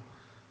now.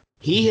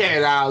 He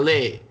had all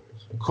that.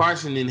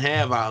 Carson didn't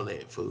have all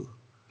that, fool.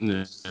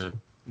 Yeah.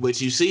 But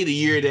you see the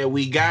year that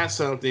we got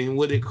something,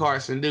 what did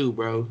Carson do,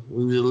 bro?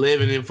 We was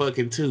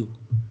 11-2.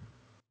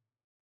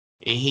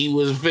 And he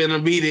was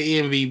finna be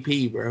the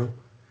MVP, bro.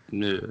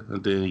 Yeah,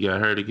 and then he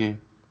got hurt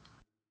again.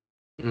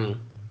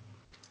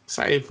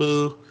 Say,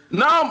 fool.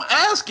 No, I'm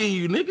asking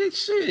you, nigga.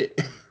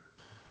 Shit.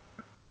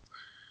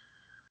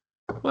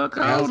 Fuck,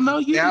 I don't know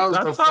you.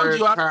 I told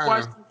you I can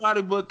watch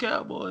somebody but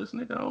Cowboys,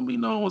 nigga. I don't be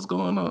knowing what's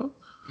going on.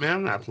 Man,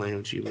 I'm not playing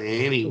with you, man.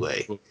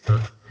 Anyway.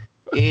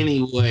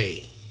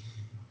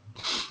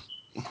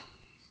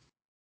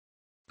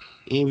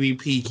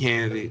 MVP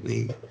candidate,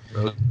 nigga.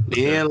 Okay.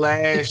 Then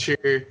last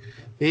year,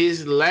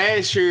 his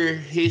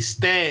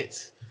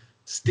stats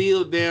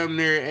still damn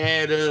near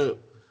add up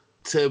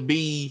to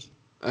be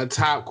a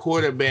top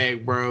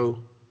quarterback, bro.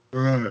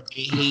 Right. And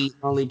he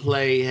only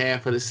played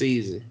half of the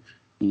season.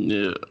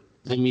 Yeah.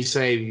 Let me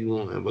save you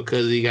one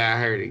because he got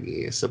hurt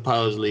again,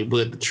 supposedly.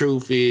 But the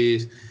truth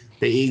is,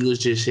 The Eagles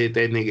just shut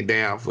that nigga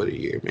down for the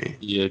year, man.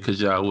 Yeah, because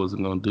y'all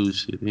wasn't going to do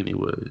shit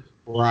anyway.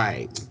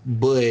 Right.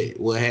 But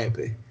what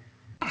happened?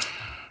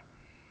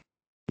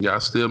 Y'all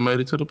still made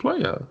it to the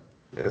playoffs.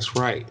 That's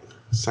right.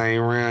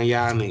 Same round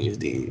y'all niggas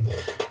did.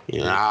 You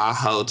know, our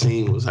whole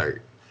team was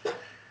hurt.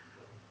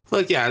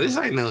 Fuck y'all, this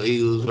ain't no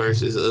Eagles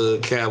versus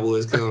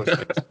Cowboys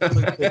contract.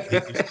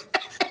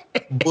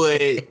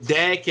 But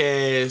Dak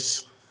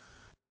ass,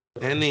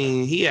 I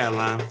mean, he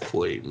outlined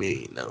 $40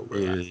 million though, bro.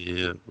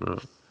 Yeah, bro.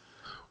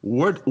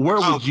 Where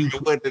would you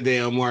put what the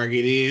damn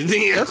market is?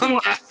 That's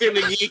what I'm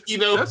gonna get, you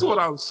know. That's what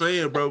I'm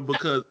saying, bro.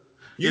 Because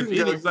if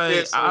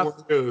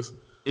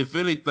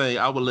anything,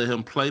 I would let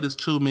him play this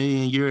 $2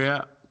 million year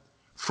out,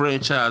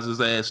 franchise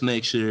his ass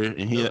next year,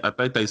 and I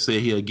think they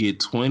said he'll get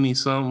 20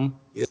 something.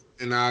 Yeah,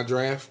 and I'll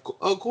draft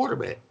a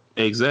quarterback.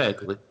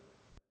 Exactly.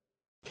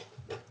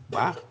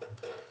 Wow.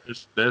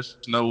 There's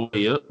no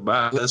way up.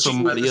 Bye. Let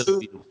somebody else.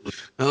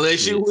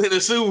 Unless you win a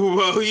Super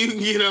Bowl, you can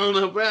get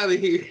on up out of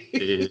here.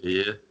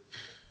 Yeah.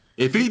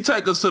 If he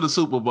take us to the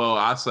Super Bowl,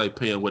 I say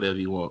pay him whatever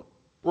you want.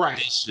 Right.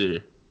 This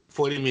year.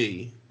 $40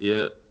 million.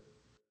 Yeah.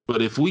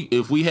 But if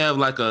we have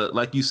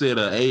like you said,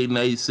 an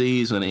 8-8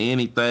 season,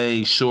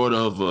 anything short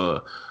of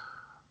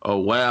a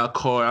wild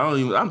card,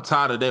 I'm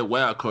tired of that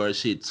wild card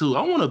shit too.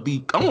 I want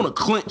to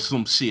clinch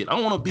some shit. I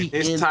want to be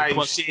this in type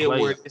of shit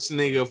where this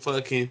nigga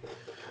fucking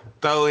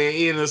throwing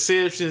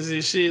interceptions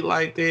and shit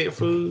like that,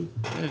 fool.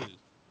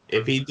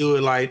 If he do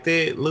it like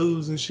that,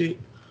 lose and shit.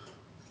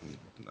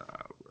 Nah,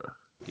 bro.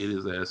 Get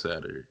his ass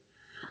out of here.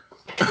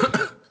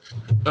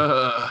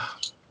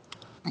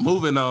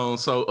 Moving on.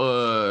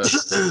 So,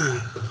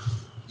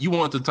 you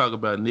want to talk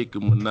about Nicki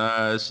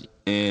Minaj,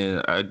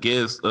 and I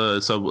guess lay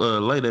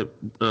that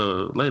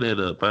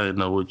up. I didn't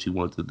know what you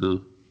want to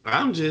do.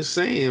 I'm just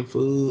saying,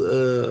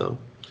 fool.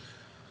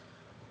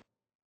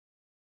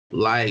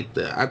 I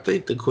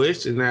think the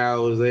question that I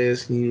was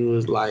asking you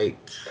was like,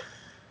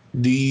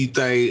 do you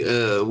think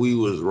we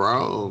was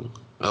wrong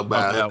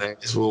about her?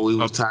 That's what we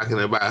was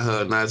talking about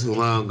her not too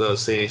long ago,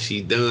 saying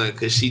she done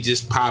because she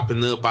just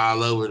popping up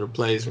all over the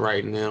place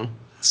right now.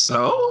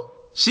 So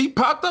she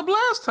popped up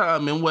last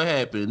time, and what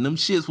happened? Them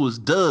shits was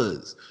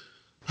duds.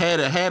 Had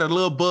a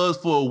little buzz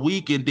for a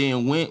week and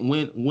then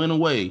went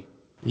away.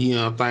 You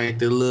don't think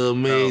the little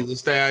Meg Thee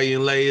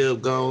Stallion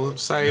layup gonna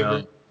save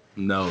her?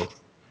 No.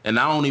 And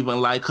I don't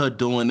even like her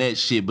doing that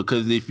shit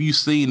because if you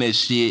seen that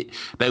shit,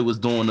 they was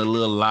doing a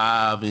little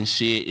live and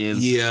shit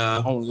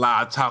and on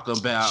live talking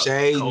about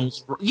shade.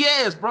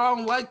 Yes, bro, I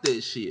don't like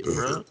that shit,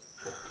 bro.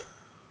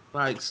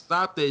 Like,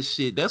 stop that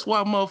shit. That's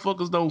why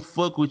motherfuckers don't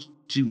fuck with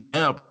you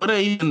now. But it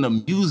ain't even the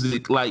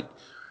music. Like,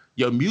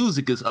 your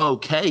music is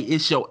okay.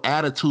 It's your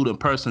attitude and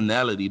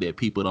personality that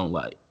people don't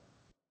like.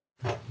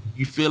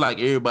 You feel like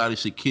everybody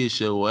should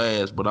kiss your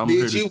ass, but I'm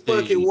here to Did you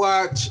fucking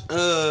watch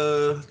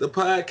the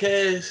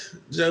podcast,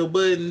 Joe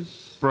Budden?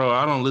 Bro,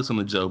 I don't listen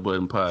to Joe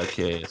Budden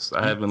podcast.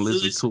 I haven't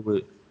listened to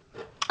it.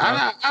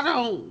 I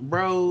don't,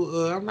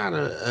 bro. I'm not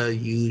a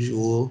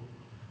usual.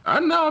 I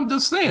know. I'm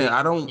just saying.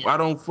 I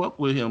don't fuck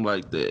with him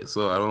like that.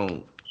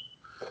 So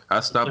I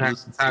stopped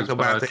listening to his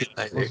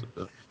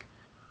podcast.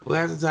 We'll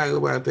have to talk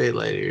about that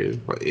later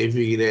if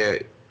you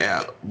get that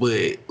out.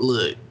 But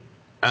look.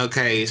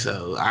 Okay,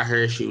 so I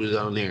heard she was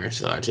on there,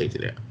 so I checked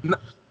it out. No,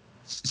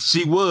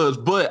 she was,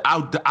 but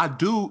I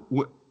do.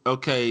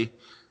 Okay,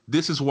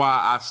 this is why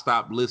I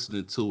stopped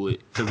listening to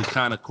it because it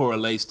kind of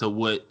correlates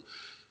to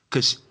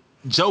because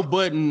Joe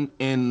Budden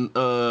and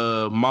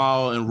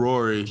Mal and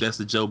Rory, that's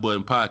the Joe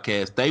Budden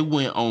podcast. They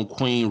went on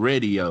Queen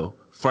Radio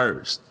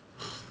first,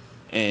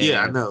 and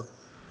yeah, I know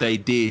they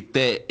did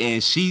that,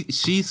 and she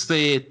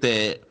said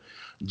that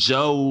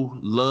Joe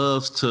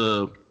loves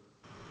to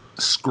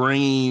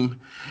scream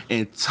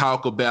and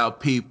talk about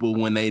people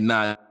when they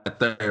not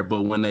there,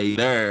 but when they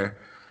there,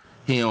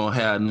 he don't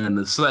have nothing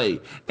to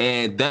say.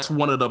 And that's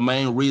one of the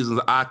main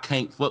reasons I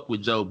can't fuck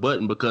with Joe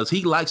Budden, because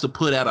he likes to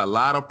put out a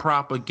lot of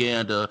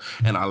propaganda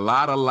and a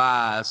lot of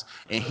lies,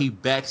 and he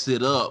backs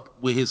it up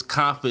with his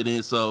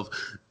confidence of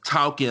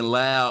talking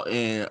loud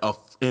and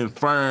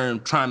firm,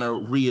 trying to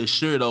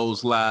reassure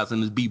those lies,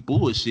 and it be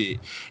bullshit.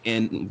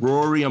 And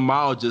Rory and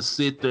Mal just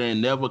sit there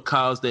and never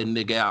calls that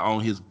nigga out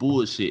on his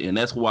bullshit, and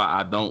that's why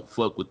I don't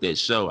fuck with that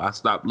show. I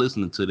stopped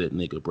listening to that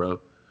nigga,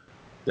 bro.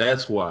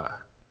 That's why.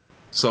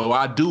 So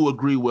I do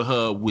agree with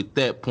her with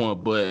that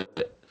point,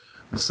 but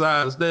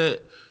besides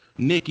that,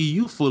 Nicki,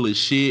 you full of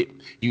shit.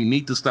 You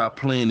need to stop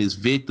playing this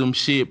victim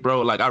shit,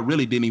 bro. Like, I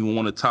really didn't even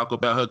want to talk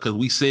about her because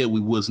we said we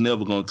was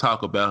never going to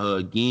talk about her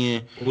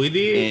again. We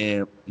did.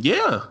 And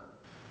yeah.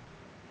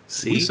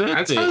 See,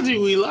 I told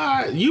you we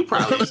lied. You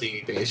probably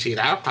seen that shit.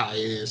 I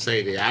probably didn't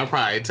say that. I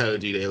probably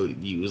told you that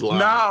you was lying.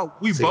 No,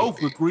 we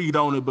both agreed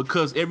on it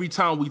because every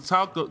time we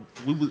talked,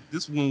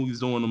 this is when we was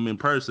doing them in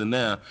person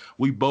now.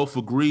 We both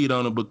agreed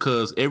on it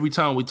because every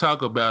time we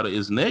talk about it,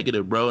 it's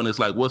negative, bro. And it's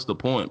like, what's the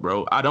point,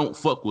 bro? I don't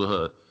fuck with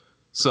her.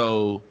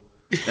 So,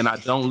 and I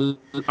don't,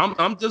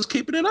 I'm just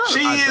keeping it out. She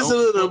is a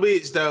little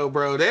bitch though,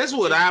 bro. That's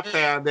what I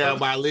found out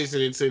by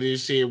listening to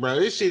this shit, bro.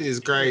 This shit is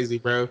crazy,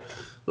 bro.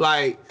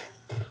 Like,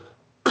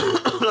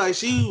 like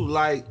she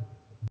like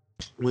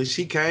when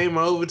she came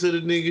over to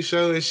the nigga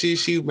show and she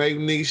make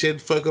nigga shut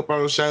the fuck up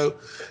on the show.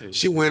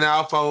 She went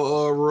off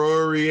on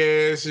Rory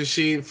ass and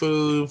shit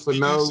food for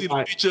Did no. you see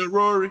the picture of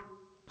Rory?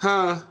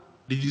 Huh?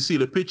 Did you see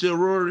the picture of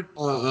Rory?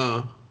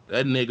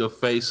 That nigga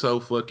face so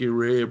fucking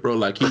red, bro.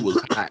 Like he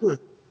was hot.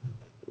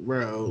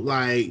 Bro,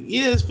 like,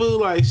 yes, fool.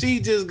 Like, she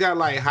just got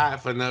like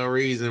hot for no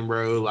reason,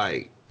 bro.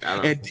 Like,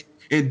 I don't.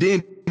 And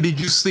then did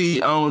you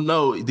see? I don't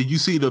know. Did you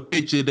see the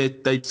picture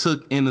that they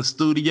took in the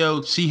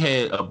studio? She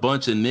had a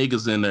bunch of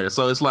niggas in there,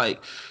 so it's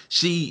like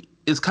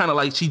it's kind of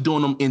like she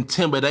doing them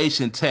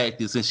intimidation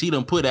tactics, and she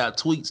done put out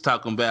tweets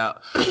talking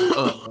about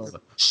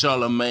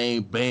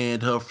Charlemagne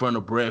banned her from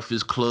the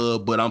Breakfast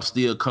Club, but I'm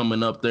still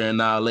coming up there and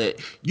all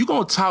that. You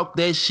gonna talk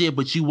that shit,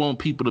 but you want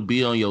people to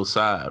be on your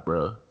side,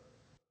 bro.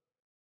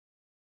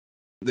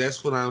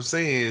 That's what I'm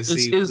saying.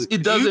 See,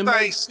 it doesn't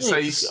make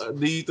sense.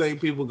 Do you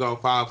think people gonna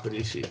fall for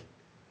this shit?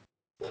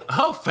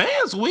 Her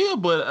fans will,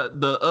 but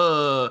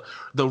the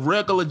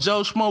regular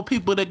Joe Schmo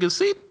people that can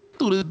see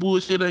through this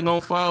bullshit ain't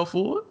gonna fall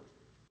for it,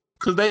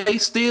 cause they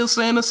still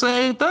saying the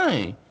same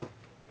thing.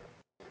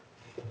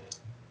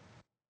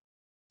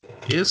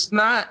 It's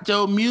not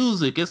your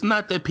music. It's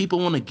not that people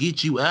want to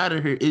get you out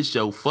of here. It's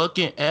your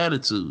fucking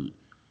attitude.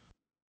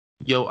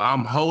 Yo,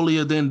 I'm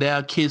holier than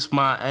thou, kiss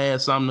my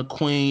ass, I'm the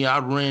queen, I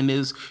ran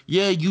this.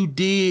 Yeah, you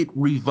did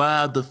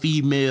revive the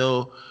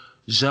female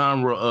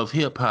genre of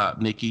hip hop,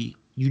 Nikki.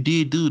 You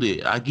did do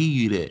that. I give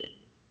you that.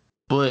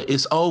 But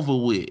it's over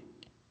with.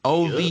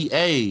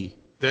 OVA.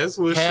 That's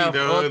what she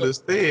don't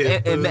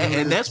understand.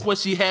 And that's what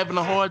she having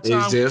a hard time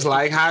with. It's just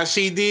like how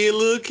she did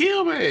Lil'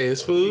 Kim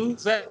ass, fool.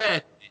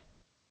 Exactly.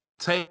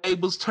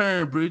 Tables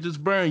turn, bridges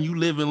burn. You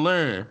live and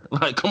learn.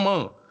 Like, come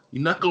on.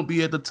 You're not going to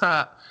be at the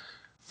top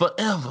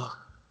forever.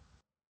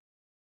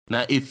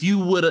 Now, if you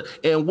would have,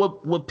 and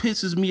what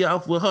pisses me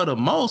off with her the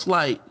most,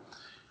 like,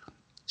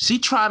 she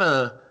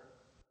tried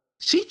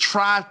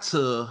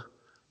to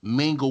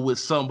mingle with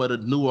some of the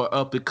newer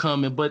up and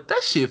coming, but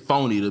that shit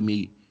phony to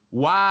me.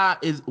 Why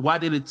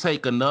did it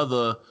take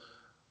another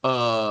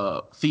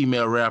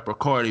female rapper,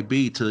 Cardi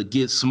B, to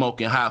get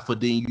smoking hot for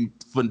you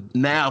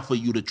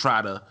to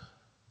try to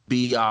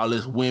be all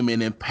this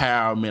women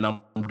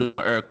empowerment? I'm doing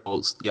air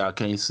quotes, y'all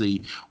can't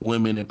see,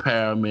 women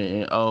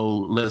empowerment,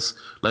 and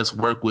let's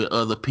work with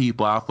other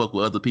people. I'll fuck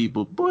with other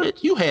people.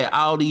 But you had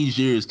all these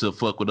years to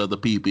fuck with other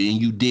people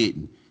and you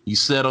didn't. You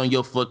sat on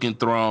your fucking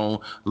throne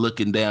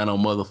looking down on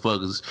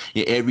motherfuckers.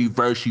 In every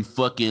verse you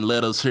fucking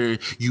let us hear,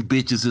 you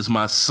bitches is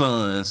my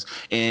sons.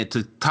 And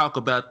to talk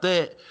about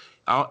that,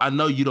 I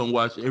know you don't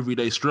watch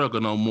Everyday Struggle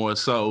no more.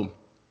 So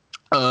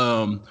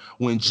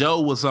when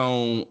Joe was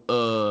on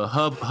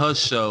her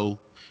show,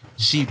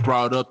 she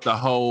brought up the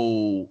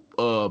whole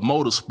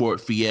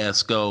motorsport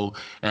fiasco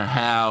and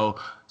how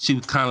she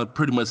was kind of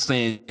pretty much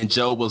saying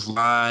Joe was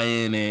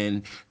lying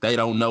and they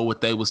don't know what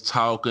they was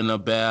talking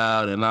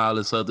about and all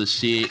this other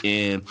shit.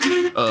 And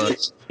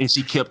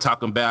she kept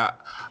talking about,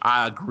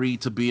 I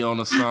agreed to be on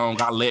the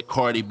song, I let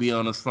Cardi be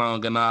on the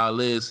song and all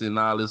this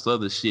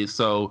other shit.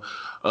 So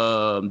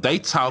they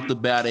talked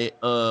about it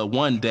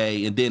one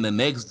day, and then the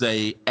next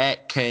day,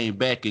 Act came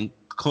back and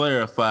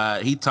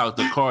clarified. He talked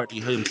to Cardi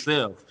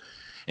himself,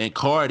 and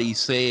Cardi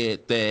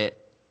said that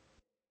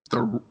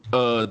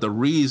the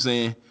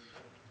reason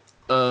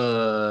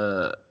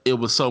it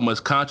was so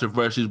much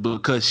controversy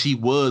because she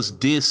was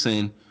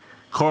dissing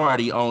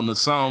Cardi on the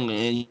song,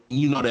 and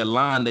you know that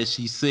line that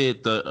she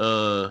said,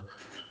 the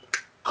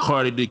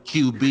Cardi the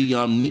QB,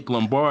 I'm Nick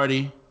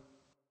Lombardi.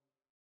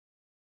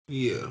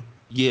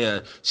 Yeah,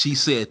 she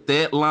said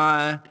that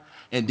line,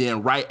 and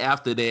then right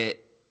after that,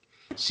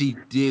 she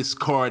dissed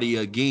Cardi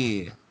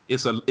again.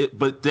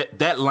 But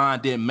that line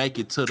didn't make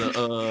it to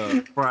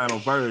the final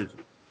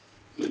version.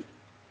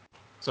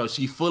 So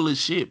she full of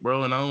shit,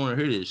 bro, and I don't want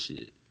to hear this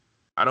shit.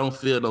 I don't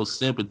feel no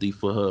sympathy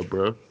for her,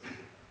 bro.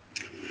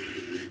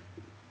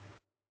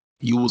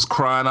 You was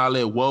crying all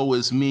that, woe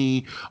is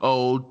me.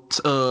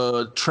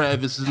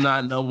 Travis is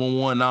not number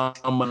one.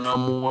 I'm a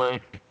number one.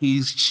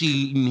 He's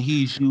cheating.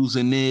 He's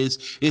using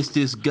this. It's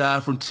this guy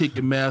from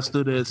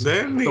Ticketmaster that's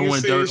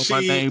throwing dirt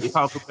on my name,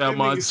 talk about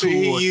my tour.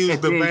 He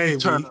used the baby.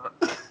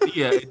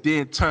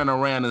 Then turn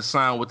around and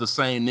sign with the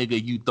same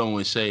nigga you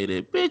throwing shade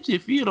at. Bitch,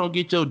 if you don't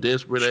get your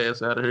desperate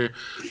ass out of here,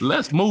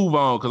 let's move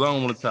on, because I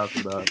don't want to talk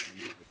about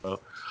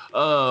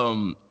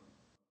it.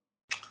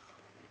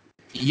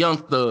 Young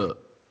Thug.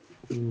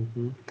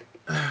 Mm-hmm.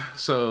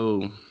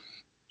 So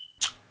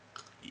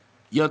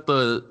Young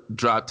Thug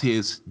dropped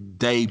his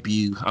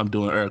debut, I'm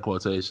doing air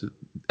quotation,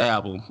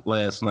 album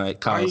last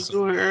night. Why you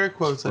doing air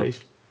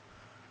quotation?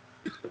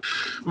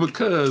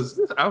 Because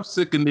I'm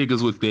sick of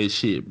niggas with that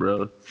shit,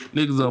 bro.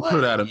 Niggas don't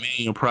put out 1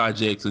 million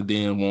projects and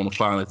then want to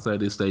finally say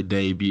this their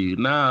debut.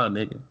 Nah,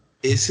 nigga.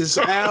 It's his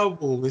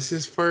album. It's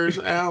his first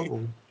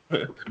album.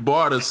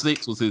 Barter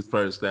 6 was his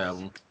first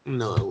album.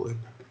 No, it wasn't.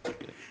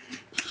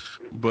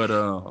 But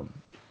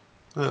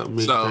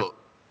so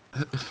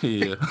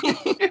yeah.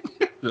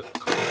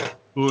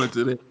 Who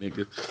into that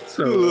nigga?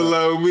 So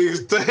low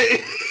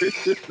mixtape.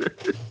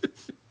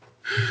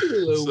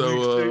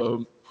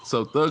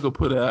 So Thugger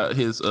put out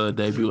his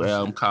debut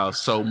album called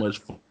So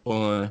Much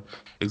Fun,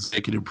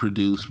 executive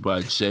produced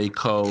by J.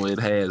 Cole. It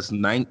has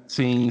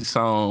 19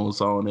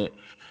 songs on it.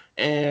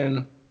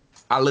 And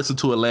I listened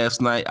to it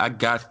last night. I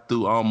got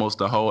through almost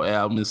the whole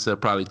album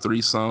except probably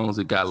 3 songs.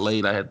 It got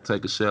late. I had to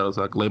take a shower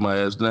so I could lay my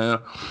ass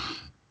down.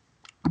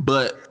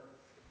 But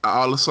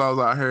all the songs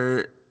I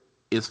heard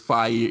is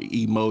fire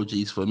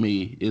emojis for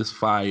me. It's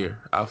fire.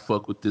 I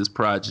fuck with this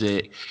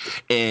project.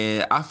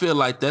 And I feel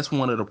like that's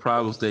one of the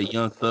problems that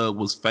Young Thug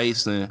was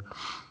facing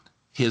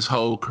his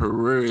whole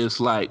career. It's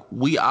like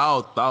we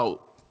all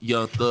thought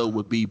Young Thug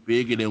would be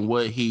bigger than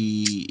what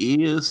he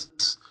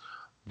is,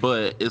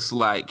 but it's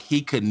like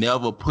he could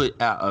never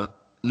put out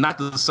not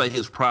to say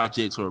his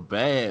projects were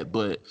bad,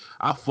 but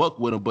I fuck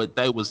with them, but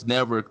they was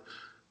never.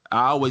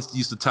 I always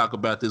used to talk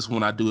about this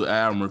when I do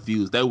album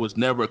reviews. They was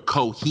never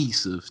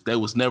cohesive. They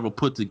was never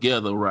put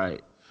together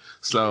right.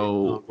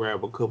 So I'll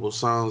grab a couple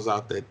songs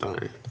out that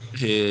thing.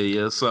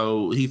 Yeah.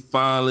 So he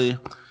finally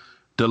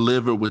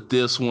delivered with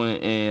this one,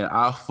 and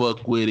I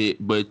fuck with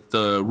it. But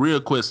the real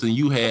question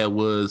you had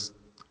was,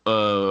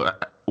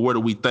 where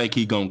do we think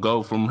he gonna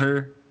go from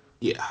here?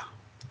 Yeah.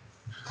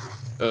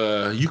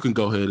 You can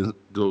go ahead and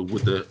go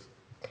with that.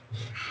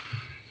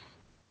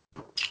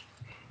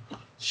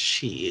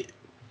 Shit.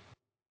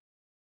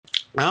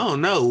 I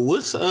don't know.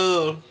 What's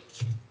the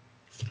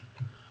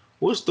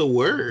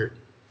word?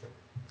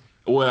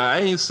 Well, I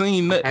ain't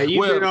seen that. Have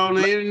you been on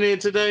the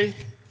internet today?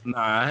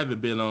 Nah, I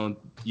haven't been on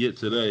yet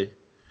today.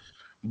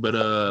 But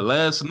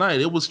last night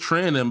it was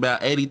trending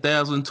about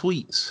 80,000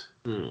 tweets.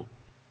 So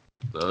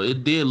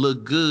it did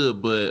look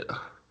good, but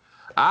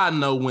I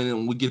know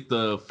when we get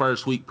the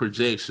first week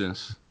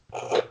projections.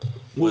 What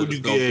would you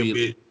give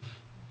it?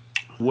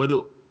 What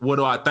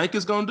do I think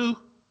it's gonna do?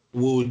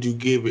 What would you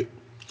give it?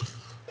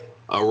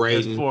 A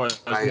rating,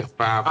 like a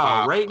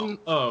 5. Rating.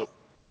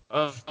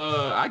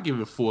 I give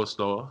it 4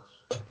 stars.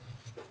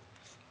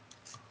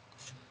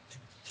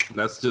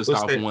 That's just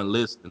off one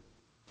listing.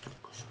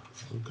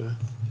 Okay.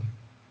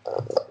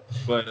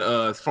 But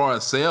as far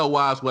as sale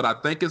wise, what I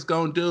think it's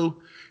gonna do,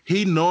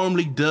 he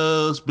normally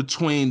does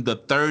between the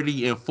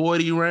 30 and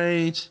 40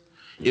 range.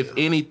 Yeah. If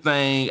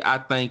anything, I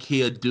think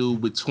he'll do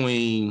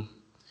between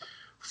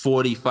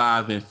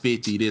 45 and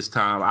 50 this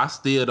time. I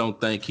still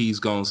don't think he's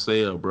gonna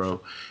sell,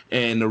 bro.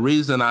 And the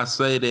reason I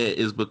say that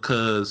is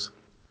because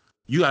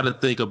you got to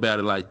think about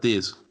it like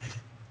this.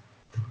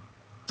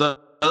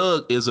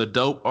 Thug is a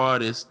dope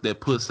artist that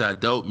puts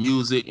out dope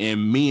music,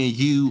 and me and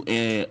you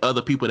and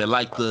other people that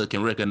like Thug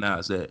can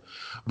recognize that.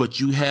 But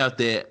you have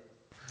that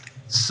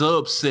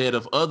subset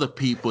of other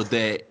people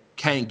that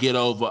can't get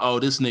over, oh,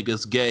 this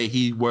nigga's gay,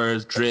 he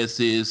wears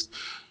dresses,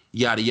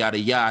 yada, yada,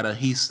 yada.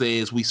 He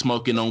says we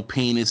smoking on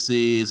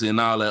penises and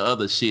all that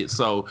other shit.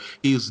 So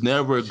he's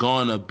never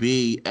gonna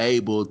be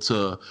able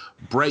to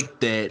break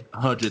that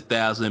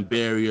 100,000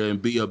 barrier and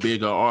be a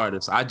bigger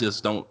artist. I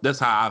just don't. That's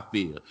how I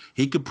feel.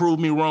 He could prove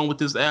me wrong with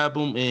this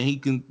album and he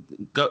can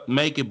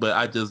make it, but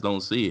I just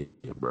don't see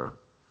it, bro.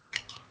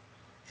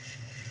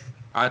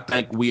 I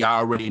think we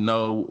already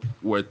know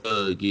where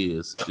Thug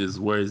is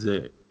where he's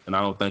at. And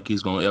I don't think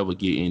he's gonna ever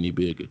get any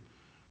bigger.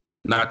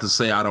 Not to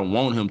say I don't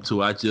want him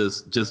to. I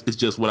just it's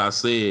just what I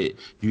said.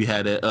 You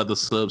had that other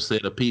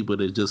subset of people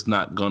that just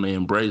not gonna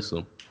embrace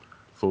him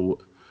for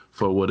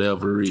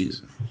whatever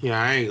reason.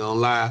 Yeah, I ain't gonna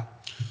lie.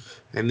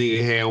 That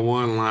nigga had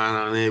one line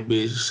on that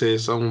bitch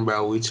said something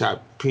about we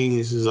chop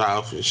penises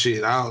off and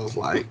shit. I was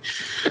like,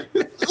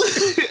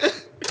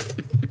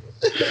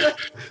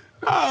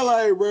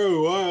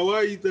 bro,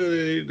 why you throw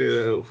that in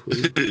there?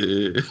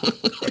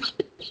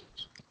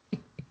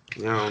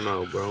 I don't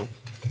know, bro.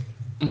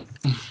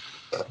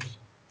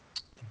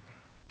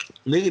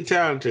 Nigga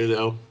talented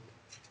though.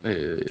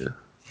 Yeah.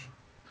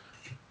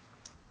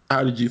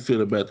 How did you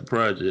feel about the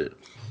project?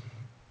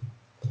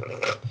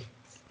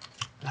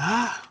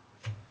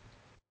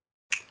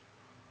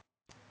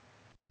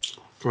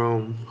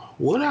 From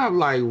what I've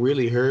like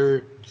really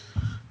heard,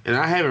 and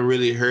I haven't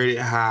really heard it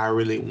how I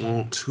really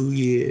want to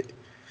yet,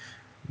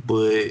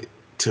 but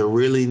to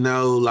really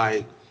know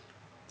like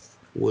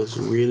what's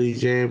really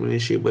jamming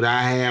and shit. But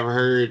I have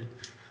heard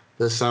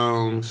the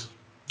songs,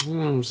 I'm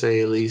gonna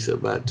say at least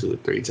about 2 or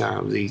 3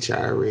 times each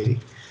already.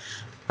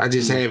 I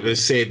just haven't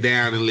sat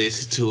down and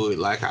listened to it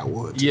like I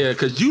want to. Yeah,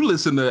 because you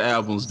listen to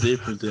albums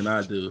different than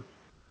I do.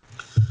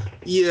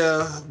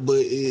 Yeah, but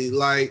it,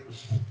 like,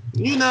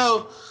 you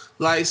know,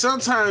 like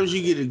sometimes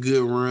you get a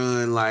good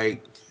run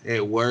like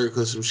at work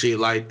or some shit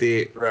like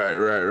that.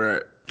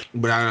 Right.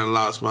 But I done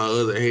lost my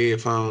other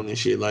headphone and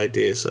shit like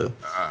that, so.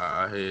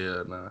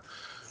 Hell nah.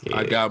 Yeah.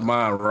 I Yeah. got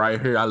mine right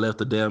here. I left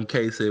the damn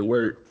case at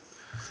work.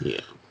 Yeah.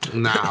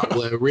 Nah,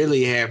 what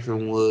really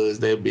happened was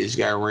that bitch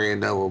got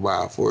ran over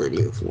by a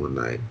forklift one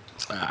night.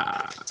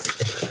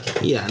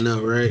 Yeah, I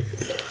know, right?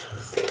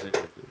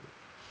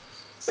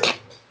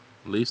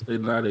 At least they're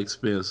not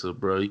expensive,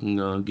 bro. You can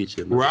go and get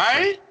your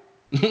Right?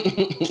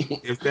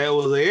 If that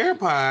was an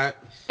AirPod.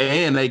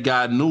 And they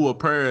got newer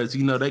pairs.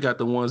 You know, they got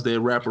the ones that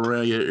wrap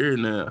around your ear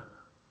now.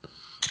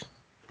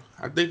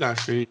 I think I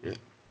seen it.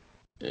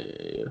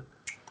 Yeah.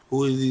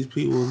 Who is these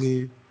people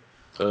again?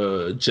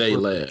 J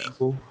Lab.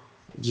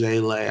 J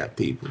Lab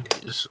people.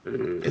 Yes,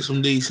 It's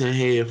some decent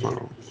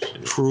headphones.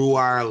 True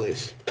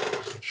wireless.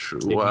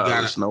 True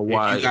wireless, no If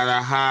wire. you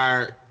gotta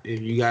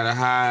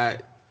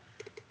hide,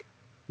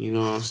 you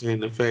know what I'm saying,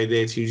 the fact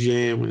that you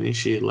jamming and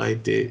shit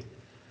like that,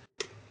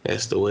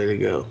 that's the way to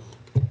go.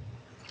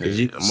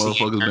 Yeah,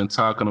 motherfuckers been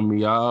talking to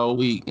me all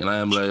week, and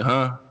I'm like,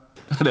 huh?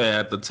 They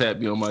have to tap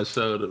me on my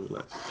shoulder.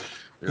 Like,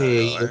 I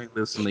ain't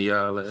listening to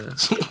y'all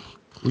ass.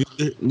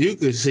 You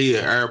can see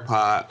an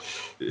AirPod.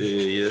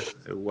 Yeah.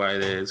 A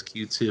white ass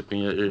Q-tip in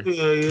your ear.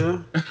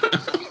 Yeah.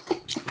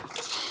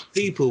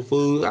 People,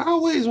 fool. I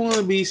always want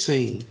to be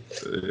seen.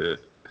 Yeah.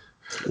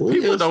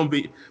 People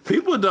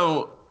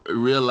don't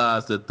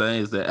realize the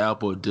things that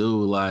Apple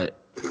do. Like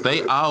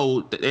they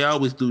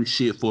always do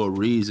shit for a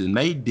reason.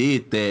 They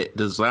did that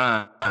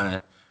design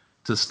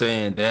to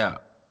stand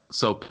out,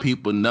 so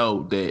people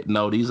know that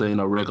no, these ain't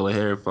no regular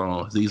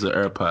headphones. These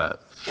are AirPods.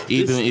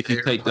 Even if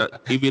you take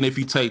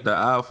the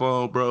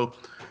iPhone, bro,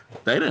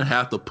 they didn't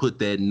have to put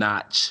that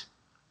notch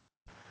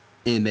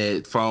in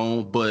that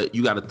phone, but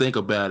you got to think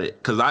about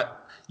it. Cause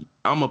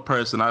I'm a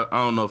person. I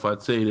don't know if I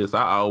tell you this.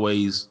 I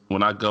always,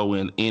 when I go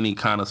in any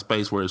kind of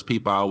space where it's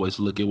people, I always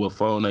look at what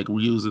phone they were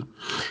using.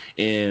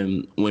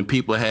 And when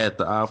people had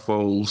the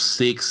iPhone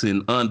 6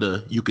 and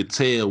under, you could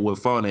tell what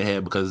phone they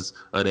had because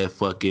of that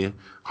fucking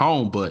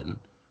home button.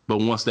 But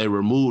once they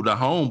removed the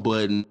home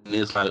button,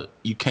 it's like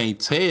you can't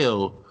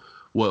tell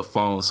what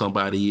phone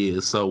somebody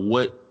is. So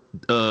what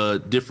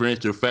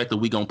differential factor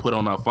we gonna put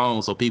on our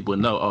phone so people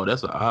know, oh,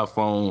 that's an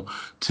iPhone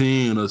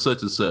 10 or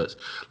such and such.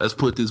 Let's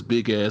put this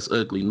big ass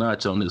ugly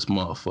notch on this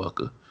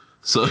motherfucker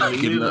so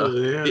you can know.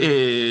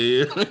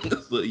 Yeah.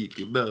 So you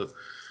can know.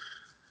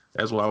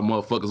 That's why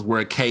motherfuckers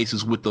wear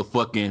cases with the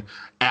fucking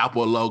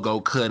Apple logo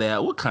cut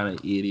out. What kind of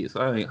idiots?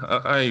 I ain't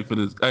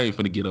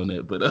finna get on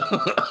that, but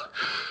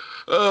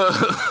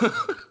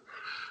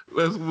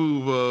let's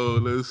move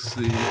on. Let's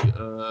see.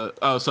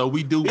 So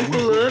we do.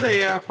 People love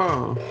their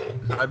iPhone.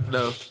 I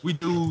know. We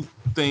do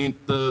think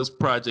this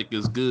project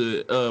is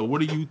good.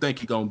 What do you think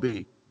it's gonna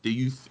be? Do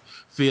you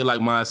feel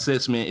like my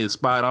assessment is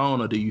spot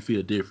on, or do you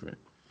feel different?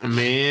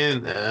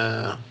 Man,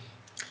 I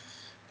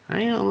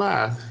ain't gonna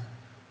lie.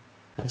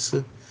 That's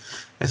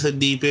a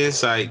deep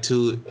insight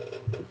to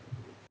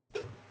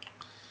it.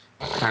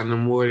 Kind of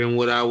more than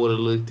what I would have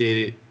looked at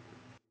it.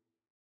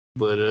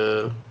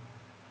 But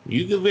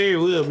you could very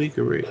well be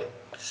correct.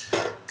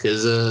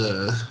 Cause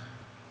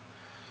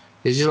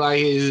it's just like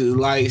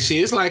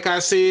shit. It's like I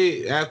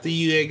said after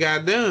you had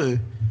got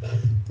done.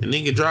 The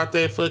nigga dropped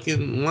that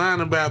fucking line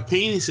about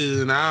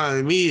penises, and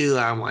I'm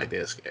like,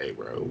 that's gay,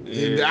 bro.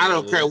 Yeah. I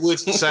don't care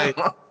what you say.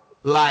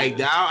 Like,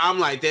 I'm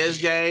like, that's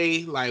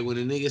gay. Like when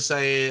the nigga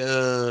say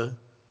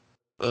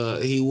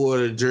he wore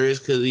the dress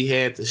because he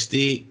had the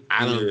stick.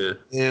 I don't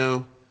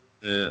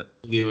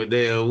give a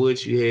damn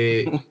what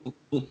you had.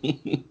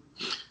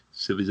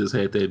 Should have just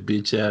had that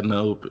bitch out in the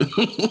open.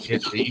 Yeah,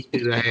 you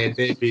should have had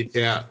that bitch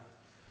out.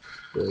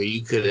 Or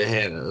you could have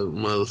had a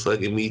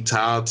motherfucking me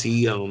tall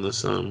tee on or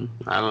something.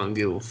 I don't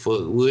give a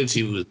fuck what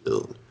you was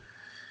doing.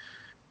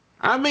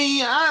 I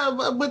mean,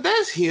 but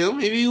that's him.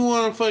 If you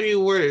want to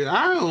fucking wear it,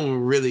 I don't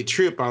really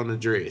trip on the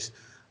dress.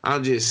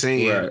 I'm just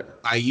saying, right.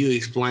 Like you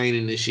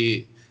explaining the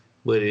shit,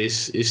 but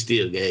it's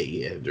still gay.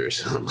 You have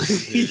dress on. So,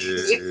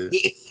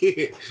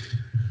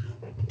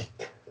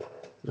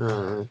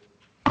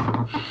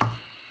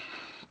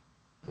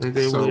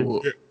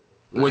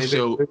 what's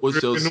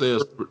your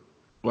sales?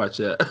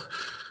 Watch out.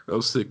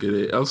 I'm sick of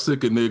it. I'm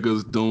sick of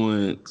niggas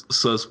doing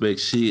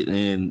suspect shit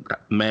and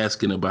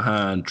masking it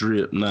behind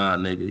drip. Nah,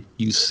 nigga,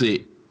 you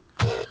sick.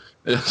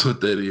 That's what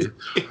that is.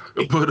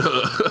 But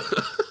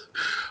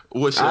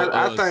what's your?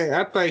 I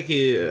think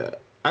he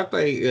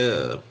probably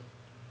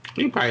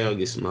gonna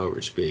get some more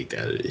respect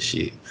out of this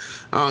shit.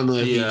 I don't know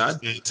if he's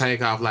gonna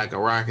take off like a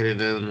rocket or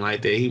nothing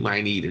like that. He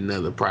might need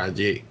another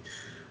project.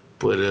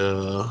 But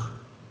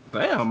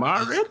damn,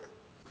 already.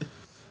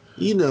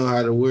 You know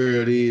how the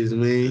world is,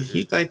 man.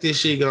 You think this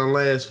shit gonna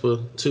last for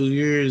 2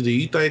 years? Do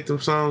you think them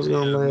songs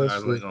gonna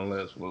last? Nah, they gonna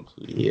last for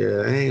 2 years.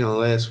 Yeah, they ain't gonna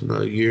last for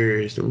no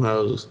years. Them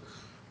hoes,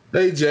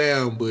 they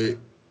jam, but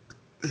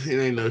it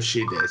ain't no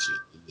shit that you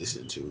can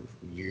listen to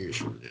years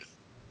from now.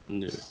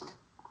 Yeah.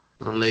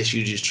 Unless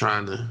you just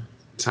trying to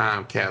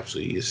time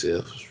capsule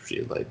yourself,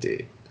 shit like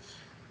that.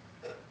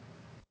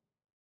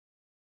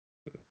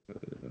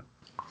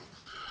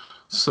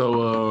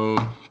 So,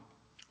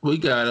 we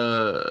got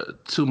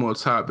 2 more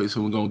topics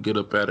and we're gonna get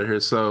up out of here.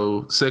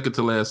 So, second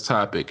to last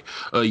topic.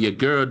 Your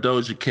girl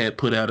Doja Cat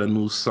put out a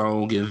new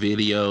song and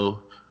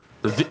video.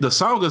 The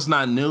song is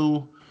not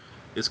new.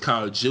 It's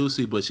called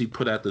Juicy, but she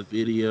put out the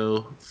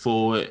video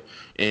for it.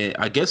 And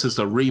I guess it's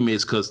a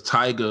remix because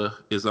Tyga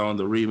is on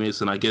the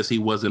remix, and I guess he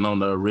wasn't on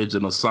the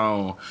original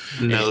song.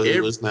 No,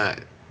 he was not.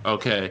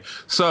 Okay.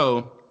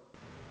 So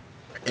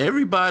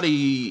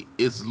everybody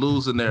is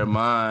losing their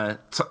mind.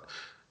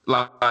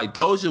 Like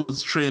Doja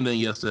was trending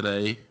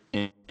yesterday,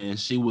 and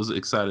she was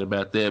excited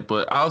about that.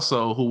 But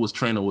also, who was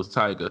trending was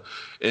Tyga.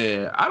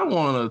 And I don't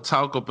want to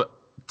talk about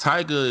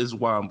Tyga is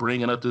why I'm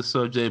bringing up this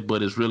subject,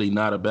 but it's really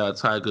not about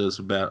Tyga. It's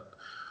about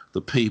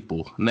the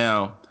people.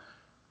 Now,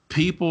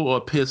 people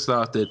are pissed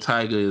off that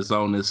Tyga is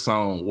on this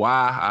song.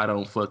 Why? I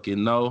don't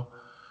fucking know.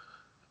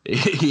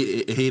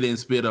 He didn't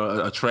spit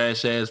a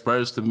trash ass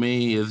verse to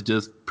me. It's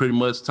just pretty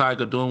much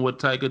Tyga doing what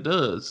Tyga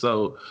does.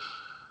 So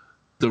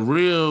the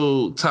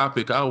real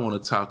topic I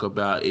want to talk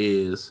about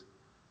is,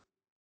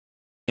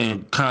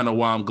 and kind of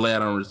why I'm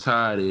glad I'm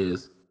retired,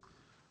 is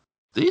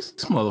these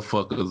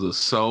motherfuckers are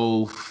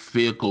so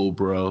fickle,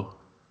 bro.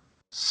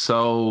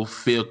 So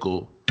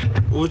fickle.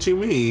 What you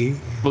mean?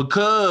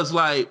 Because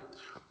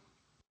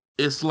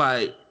it's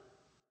like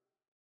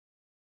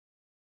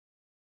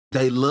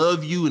they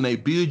love you and they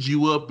build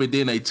you up and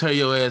then they tear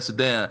your ass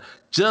down.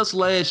 Just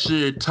last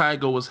year,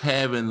 Tyga was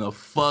having the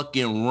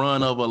fucking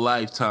run of a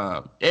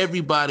lifetime.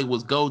 Everybody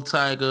was go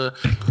Tyga.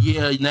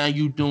 Yeah, now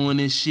you doing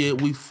this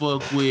shit we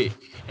fuck with.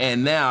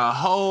 And now a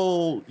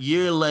whole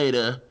year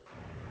later,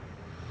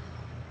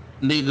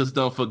 niggas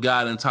done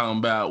forgotten talking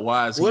about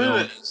why is he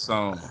on this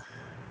song.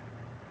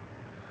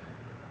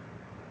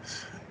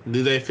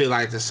 Do they feel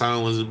like the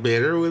song was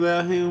better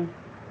without him?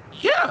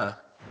 Yeah.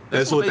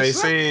 That's what they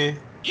saying?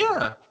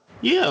 Yeah.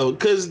 Yeah,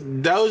 because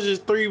those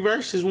just 3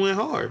 verses went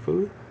hard,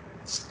 fool.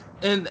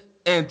 And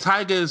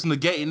Tyga is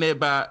negating that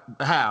by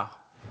how?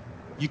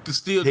 You can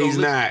still go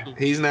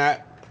He's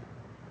not.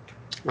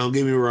 Don't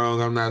get me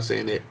wrong, I'm not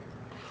saying that.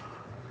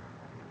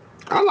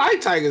 I like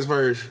Tyga's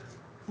verse.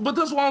 But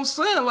that's what I'm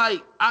saying.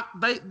 Like,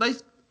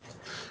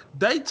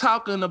 they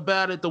talking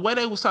about it the way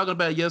they was talking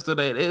about it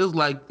yesterday. It was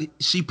like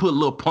she put a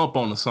little pump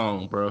on the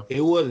song, bro. It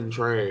wasn't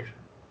trash.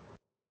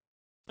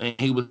 And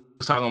he was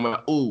talking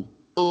about ooh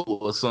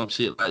or some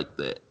shit like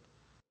that.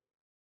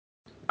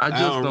 I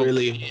just don't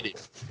really get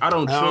it. I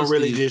don't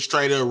really just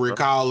straight up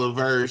recall a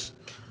verse,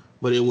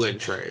 but it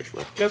wasn't trash,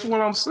 bro. That's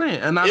what I'm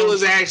saying. And it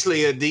was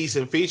actually a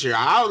decent feature.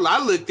 I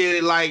looked at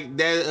it like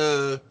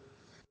that.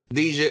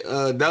 DJ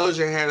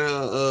Doja had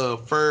her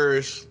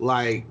first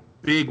like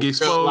big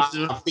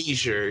exposure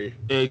feature.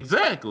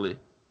 Exactly.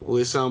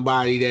 With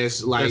somebody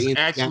that's like that's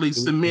actually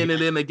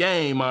cemented in the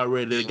game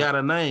already. They got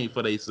a name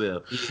for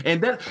themselves,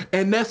 and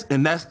that's.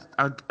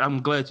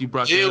 I'm glad you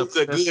brought that up. It was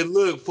a good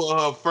look for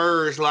her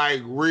first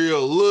like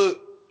real look,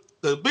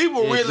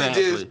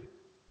 because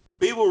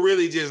people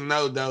really just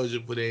know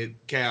Doja for that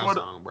cow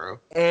song, bro.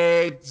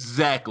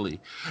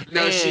 Exactly. You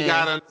know, she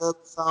got another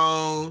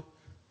song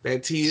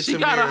that Tia She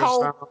got a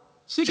whole.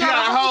 She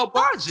got a whole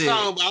project.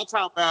 Song, but I'm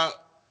talking about.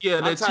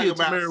 Yeah, that Tia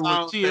Tamera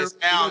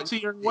with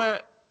Tia and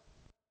Wet.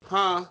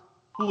 Huh?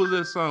 Who was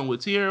that song with?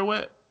 Tierra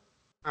Wet?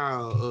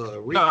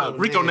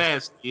 Rico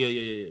Nasty.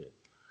 Yeah.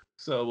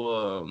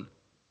 So,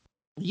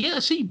 yeah,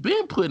 she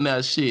been putting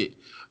out shit.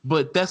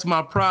 But that's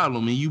my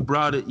problem. And you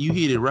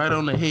hit it right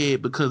on the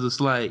head, because it's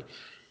like,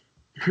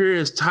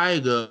 here's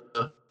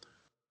Tyga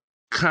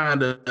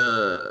kind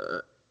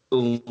of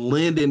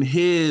lending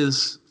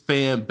his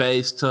fan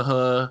base to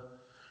her.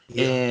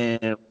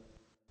 Yeah.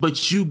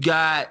 But you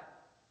got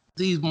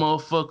these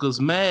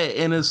motherfuckers mad,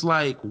 and it's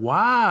like,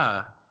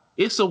 why?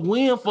 It's a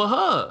win for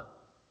her.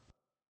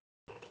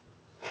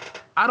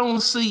 I don't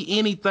see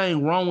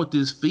anything wrong with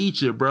this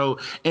feature, bro.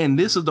 And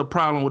this is the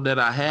problem that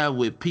I have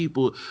with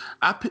people.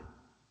 I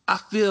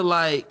feel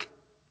like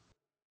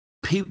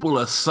people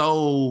are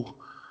so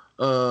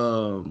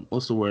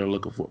what's the word I'm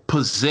looking for?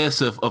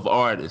 Possessive of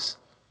artists.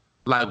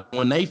 Like,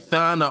 when they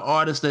find an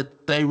artist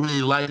that they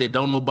really like that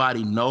don't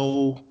nobody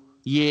know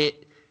yet,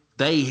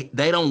 they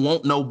don't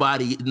want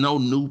nobody, no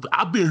new.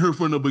 I've been here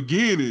from the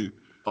beginning.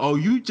 Oh,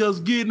 you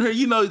just getting her?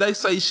 You know, they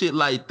say shit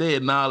like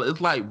that. Now it's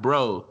like,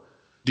 bro,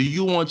 do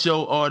you want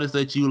your artists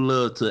that you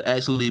love to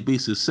actually be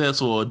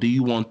successful, or do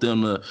you want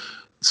them to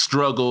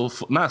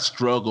not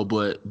struggle,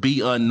 but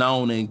be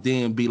unknown and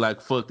then be like,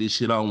 fuck this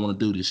shit, I don't want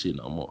to do this shit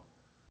no more?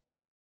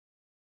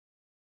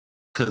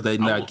 Because they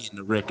not getting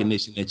the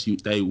recognition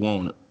that they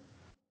wanted.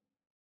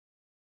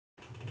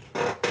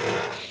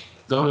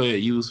 Go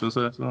ahead, you was going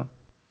to say something?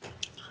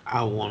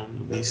 I want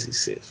them to be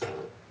successful.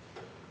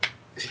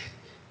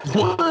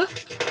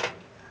 What?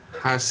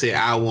 I said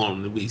I want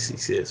them to be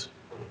successful.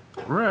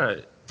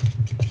 Right.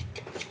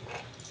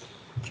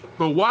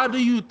 But why do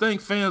you think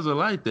fans are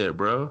like that,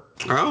 bro?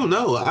 I don't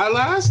know. Like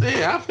I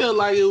said, I felt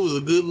like it was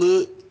a good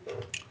look.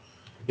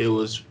 It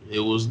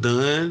was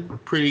done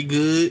pretty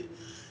good.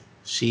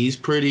 She's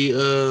pretty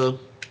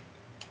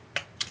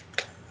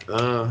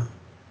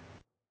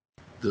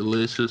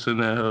delicious in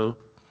that hoe.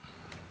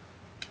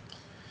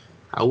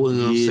 I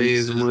wasn't gonna say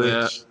as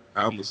much.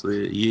 I'm gonna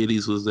say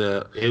Yetis was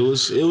out. It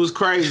was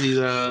crazy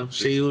though.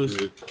 She was,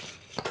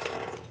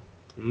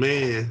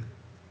 man.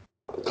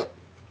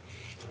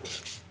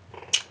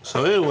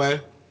 So anyway,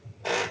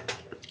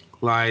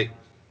 like,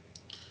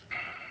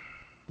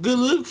 good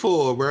look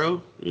for her,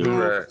 bro. You know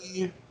what I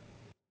mean?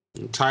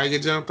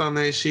 Tyga jumped on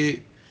that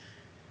shit.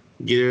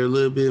 Get her a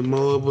little bit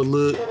more of a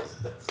look.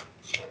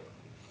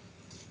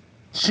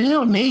 She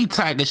don't need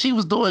Tyga. She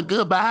was doing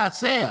good by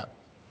herself.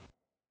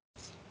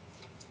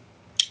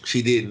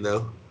 She didn't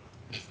though.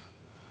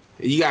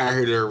 You gotta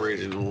hear the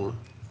original one.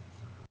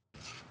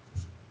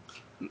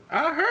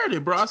 I heard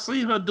it, bro. I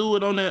seen her do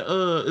it on that.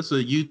 It's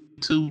a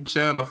YouTube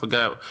channel. I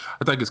forgot.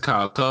 I think it's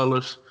called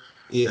Colors.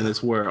 Yeah. And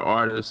it's where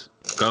artists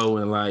go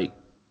and like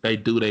they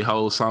do their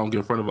whole song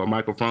in front of a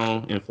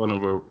microphone, in front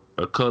of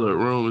a colored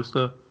room and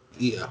stuff.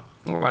 Yeah.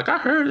 Like I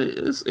heard it.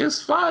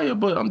 It's fire,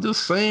 but I'm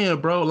just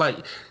saying, bro.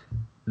 Like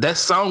that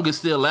song is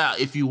still out.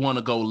 If you want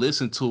to go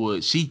listen to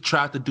it, she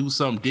tried to do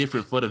something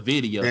different for the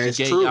video. That's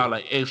she gave true. y'all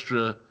like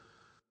extra.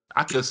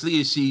 I can see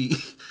it. She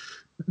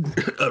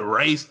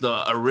erased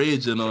the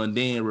original and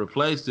then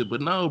replaced it. But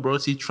no, bro,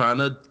 she's trying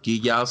to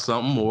give y'all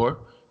something more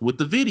with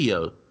the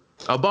video,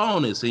 a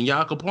bonus, and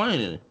y'all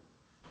complaining.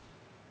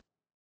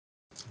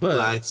 But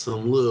Like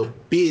some little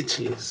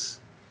bitches.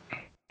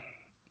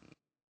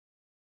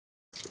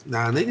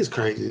 Nah, niggas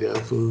crazy though,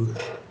 fool.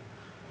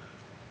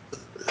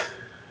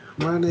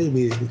 Mind their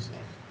business.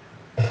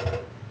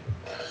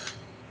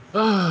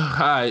 all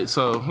right,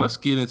 so let's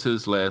get into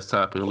this last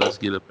topic and let's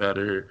get up out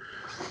of here.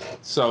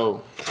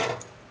 So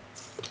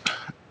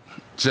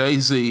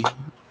Jay-Z,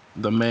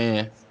 the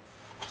man,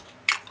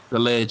 the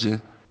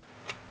legend,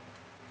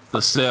 the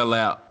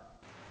sellout.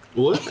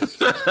 What?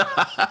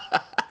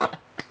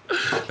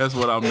 That's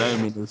what I'm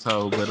naming this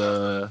hoe. But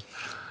our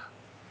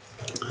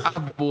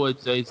boy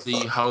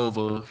Jay-Z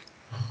Hova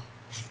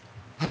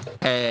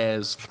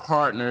has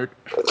partnered.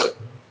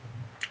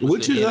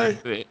 What you say?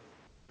 NFL.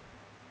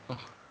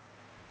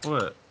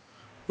 What?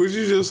 What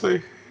you just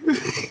say?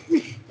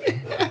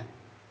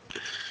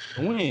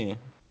 When?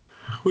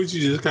 What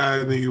you just call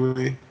a nigga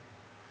man?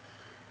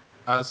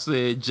 I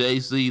said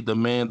Jay-Z, the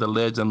man, the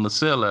legend, the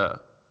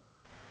sellout.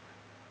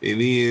 And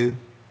then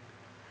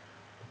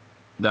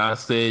Then I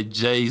said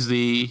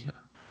Jay-Z,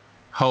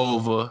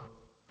 Hova,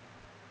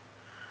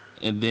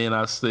 and then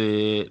I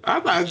said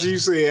I thought you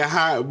said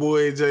hot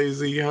boy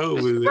Jay-Z Ho.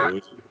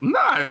 no.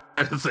 I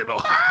didn't say no.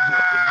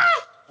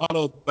 I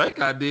don't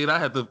think I did. I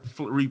had to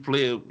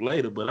replay it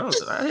later, but I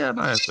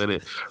didn't say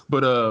that.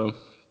 But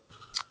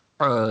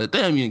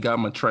damn, you ain't got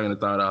my train of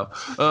thought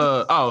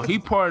off. He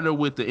partnered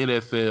with the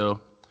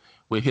NFL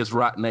with his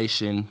Rock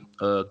Nation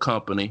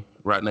company,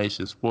 Rock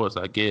Nation Sports,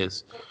 I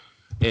guess,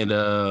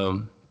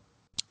 and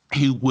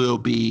he will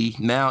be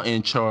now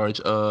in charge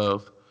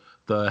of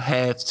the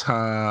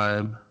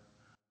halftime.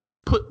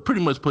 Pretty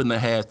much putting the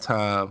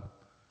halftime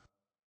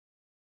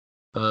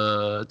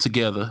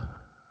together,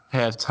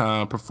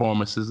 halftime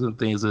performances and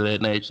things of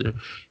that nature.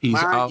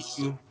 He's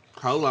also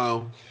hold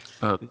on.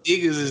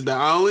 Niggas is the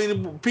only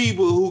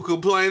people who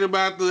complain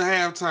about the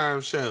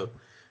halftime show.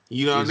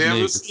 You don't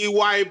never see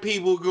white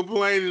people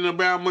complaining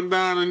about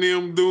Madonna and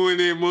them doing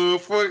that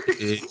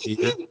motherfucker.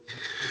 Yeah.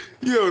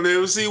 You don't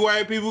never see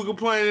white people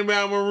complaining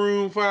about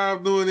Maroon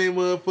 5 doing that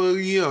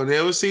motherfucker. You don't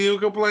never see them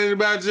complaining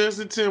about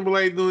Justin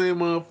Timberlake doing that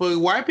motherfucker.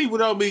 White people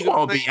don't be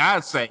complaining.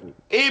 Beyonce.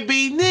 It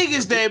be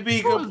niggas that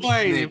be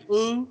complaining,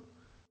 fool.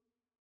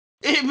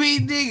 It be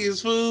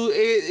niggas, fool.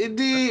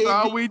 That's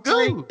all we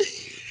do.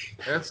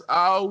 That's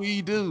all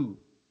we do.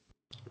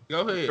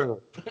 Go ahead.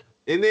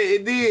 And then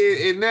it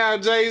did, and now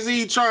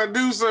Jay-Z trying to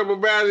do something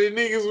about it, and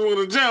niggas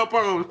want to jump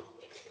on him.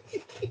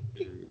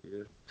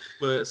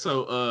 But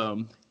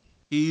so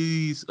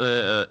he's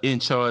in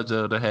charge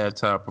of the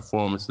halftime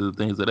performances,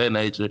 things of that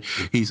nature.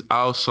 He's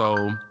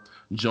also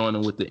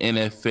joining with the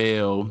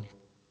NFL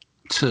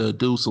to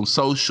do some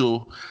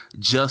social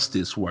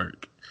justice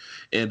work.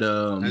 And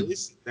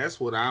that's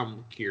what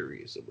I'm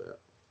curious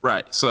about.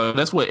 Right. So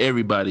that's what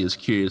everybody is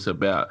curious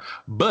about.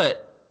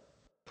 But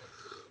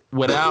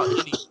without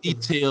any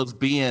details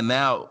being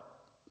out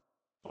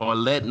or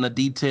letting the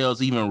details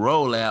even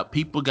roll out,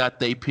 people got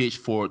their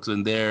pitchforks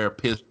and they're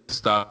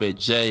pissed off at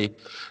Jay.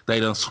 They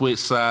done switched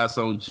sides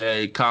on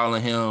Jay,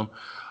 calling him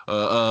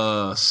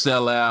a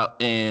sellout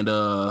and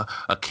a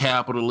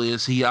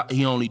capitalist.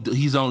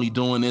 He's only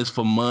doing this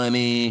for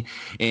money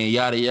and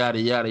yada yada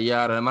yada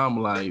yada. And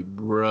I'm like,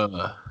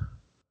 bruh,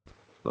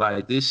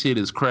 like this shit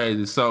is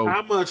crazy. So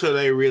how much are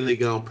they really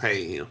gonna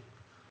pay him?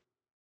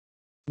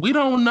 We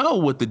don't know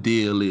what the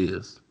deal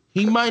is.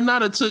 He might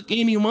not have took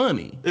any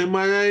money. It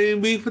might not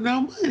even be for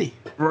no money.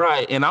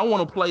 Right. And I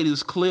want to play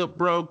this clip,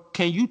 bro.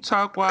 Can you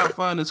talk while I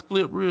find this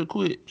clip real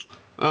quick?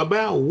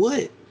 About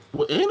what?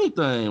 Well,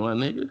 anything, my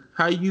nigga.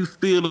 How you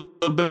feel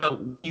about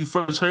when you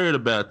first heard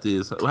about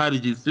this? How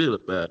did you feel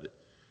about it?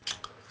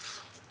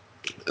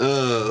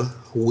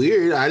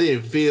 Weird. I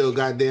didn't feel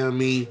goddamn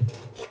me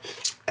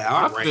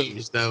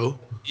outraged though.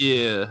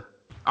 Yeah.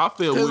 I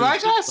feel weird.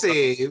 Like I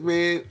said,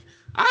 man,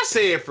 I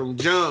said from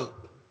jump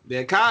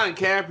that Colin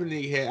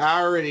Kaepernick had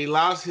already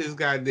lost his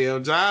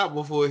goddamn job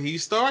before he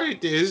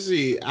started this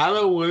shit. I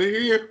don't want to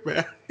hear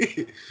about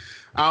it.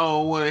 I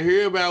don't want to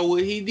hear about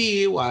what he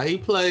did while he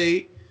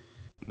played.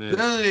 Yeah.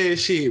 None of that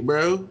shit,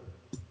 bro.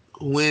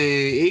 When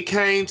it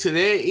came to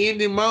that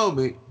ending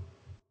moment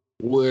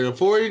where the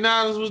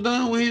 49ers was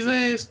done with his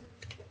ass,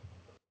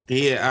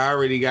 he had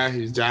already got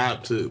his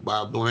job took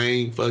by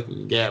Blaine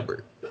fucking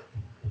Gabbert.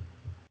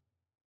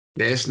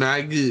 That's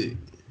not good.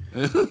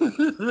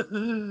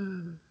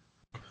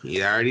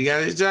 He already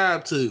got his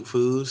job took,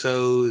 fool.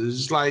 So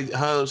it's like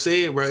Hub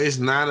said, bro, it's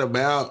not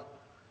about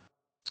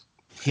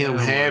him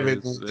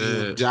having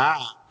a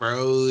job,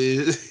 bro.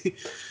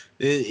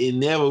 It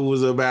never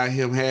was about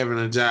him having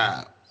a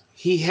job.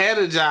 He had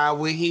a job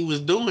when he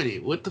was doing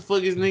it. What the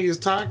fuck is niggas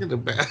talking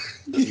about?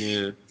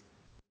 Yeah.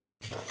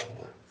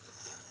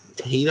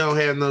 He don't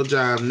have no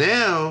job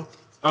now.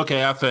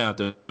 Okay, I found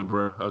it,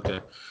 bro. Okay.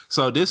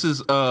 So this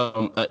is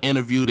an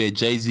interview that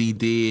Jay-Z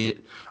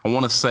did, I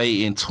want to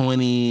say in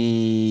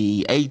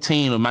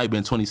 2018 or might have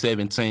been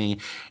 2017,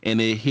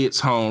 and it hits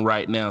home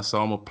right now. So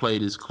I'm going to play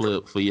this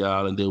clip for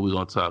y'all, and then we're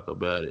going to talk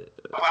about it.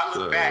 I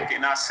look back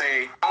and I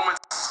say,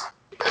 moments.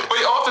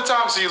 But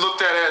oftentimes you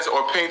looked at as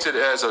or painted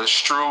as a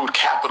shrewd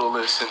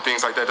capitalist and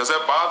things like that. Does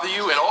that bother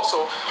you? And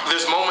also,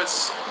 there's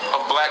moments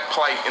of black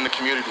plight in the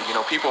community. You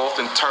know, people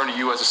often turn to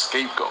you as a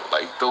scapegoat.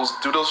 Like,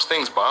 do those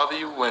things bother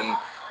you when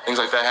things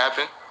like that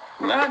happen?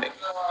 None.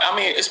 I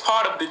mean, it's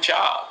part of the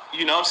job.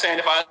 You know what I'm saying?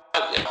 If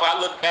I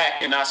look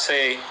back and I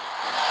say,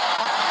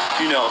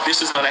 you know,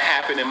 this is going to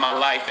happen in my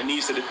life, and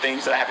these are the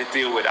things that I have to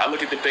deal with. I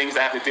look at the things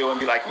I have to deal with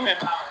and be like,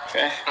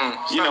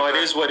 you know, it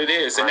is what it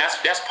is, and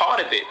that's part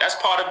of it. That's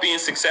part of being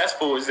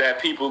successful, is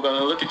that people are going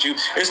to look at you.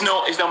 It's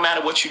no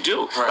matter what you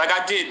do. Right. Like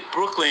I did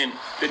Brooklyn,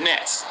 the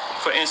Nets,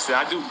 for instance.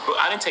 I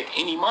didn't take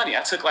any money.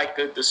 I took like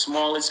the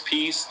smallest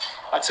piece.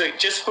 I took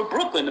just for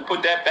Brooklyn to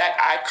put that back.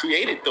 I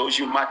created those.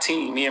 Me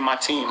and my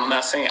team. I'm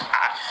not saying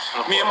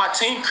me and my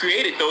team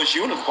created those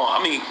uniforms.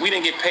 I mean, we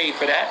didn't get paid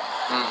for that.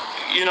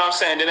 You know what I'm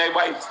saying? Then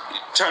everybody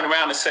turn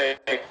around and say,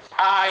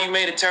 you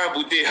made a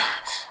terrible deal.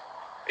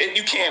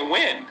 You can't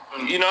win.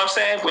 You know what I'm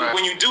saying?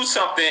 When you do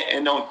something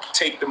and don't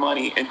take the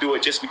money and do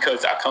it just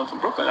because I come from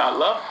Brooklyn. I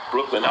love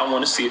Brooklyn. I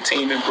want to see a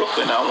team in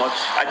Brooklyn.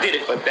 I did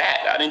it for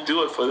that. I didn't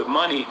do it for the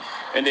money.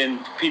 And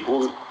then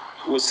people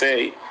would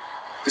say,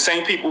 the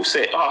same people who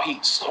said,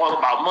 he's all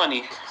about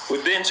money,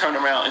 would then turn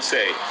around and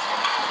say,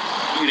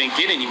 you didn't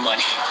get any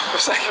money.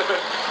 It's like,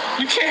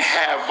 you can't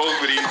have both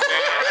of these things.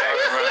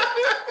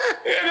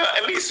 You know,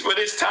 at least for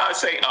this time,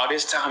 say,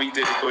 this time he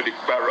did it for the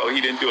borough. He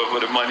didn't do it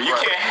for the money. You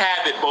can't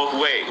have it both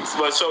ways.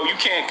 But so you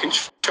can't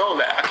control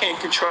that. I can't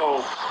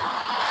control.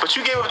 But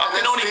I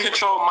can only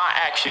control my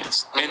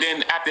actions. And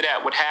then after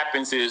that, what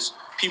happens is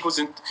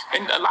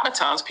and a lot of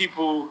times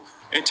people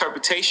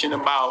interpretation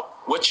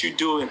about what you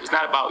do is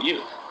not about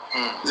you.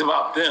 It's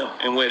about them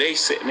and where they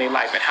sit in their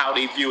life and how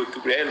they view it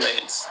through their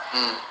lens.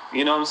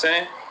 You know what I'm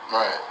saying?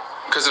 Right.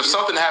 Because if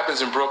something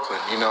happens in Brooklyn,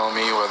 you know what I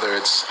mean, whether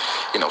it's,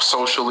 you know,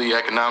 socially,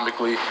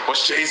 economically,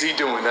 what's Jay-Z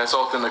doing? That's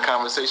often the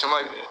conversation.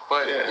 I'm like,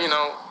 but, you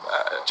know,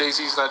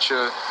 Jay-Z's not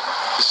your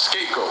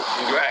scapegoat.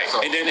 You know? Right.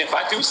 So. And then if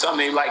I do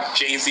something like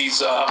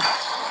Jay-Z's...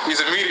 he's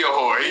a media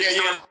whore. He's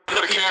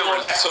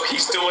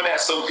doing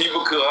that so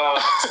people could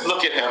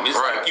look at him. It's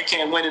like you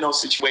can't win in those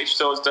situations.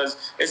 So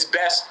it's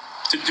best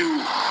to do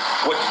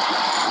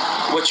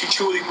what you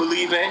truly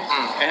believe in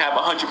and have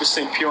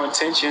 100% pure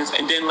intentions,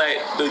 and then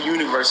let the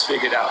universe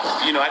figure it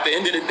out. You know, at the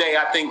end of the day,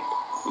 I think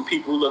when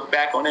people look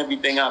back on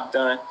everything I've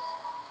done,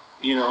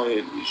 you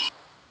know.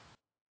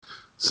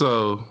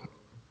 So,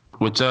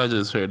 what y'all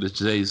just heard is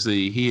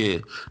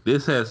Jay-Z.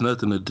 This has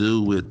nothing to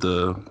do with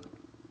the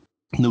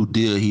new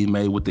deal he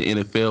made with the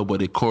NFL,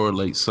 but it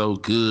correlates so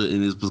good,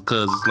 and it's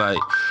because it's like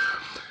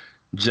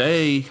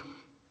Jay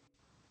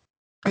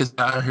is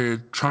out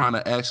here trying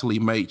to actually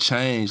make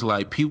change.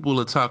 Like, people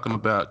are talking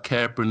about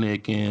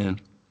Kaepernick, and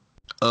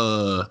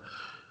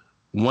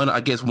one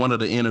of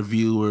the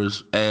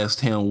interviewers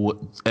asked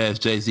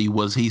Jay-Z,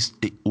 was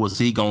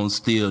he gonna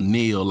still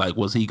kneel? Like,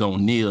 was he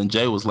gonna kneel? And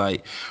Jay was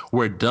like,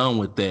 we're done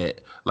with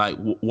that. Like,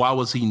 why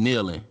was he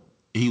kneeling?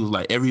 He was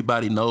like,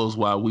 everybody knows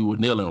why we were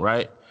kneeling,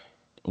 right?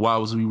 Why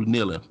was we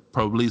kneeling?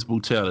 Police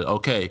brutality.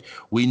 Okay,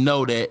 we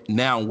know that.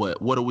 Now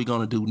what? What are we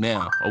gonna do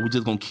now? Are we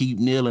just gonna keep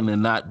kneeling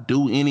and not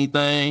do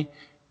anything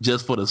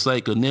just for the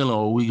sake of kneeling,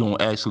 or are we gonna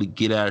actually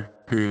get out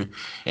here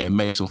and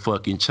make some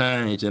fucking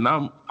change? And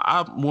I'm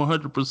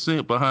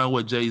 100% behind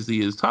what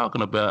Jay-Z is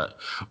talking about.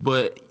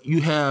 But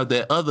you have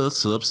that other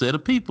subset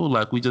of people,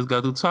 like we just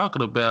got through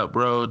talking about,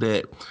 bro,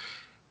 that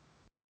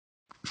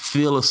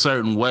feel a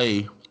certain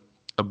way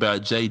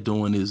about Jay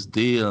doing this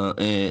deal,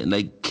 and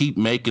they keep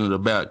making it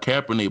about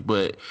Kaepernick,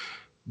 but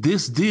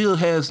this deal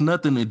has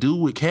nothing to do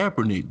with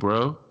Kaepernick,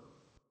 bro.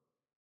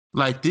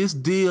 Like, this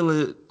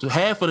deal,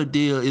 half of the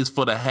deal is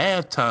for the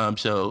halftime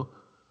show,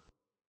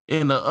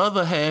 and the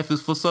other half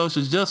is for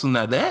social justice.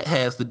 Now, that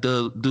has to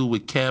do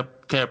with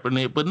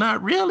Kaepernick, but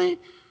not really.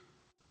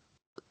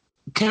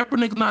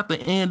 Kaepernick's not the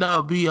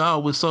end-all,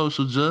 be-all with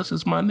social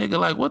justice, my nigga.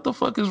 Like, what the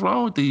fuck is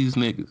wrong with these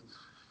niggas?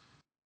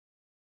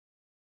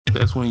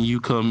 That's when you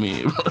come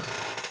in.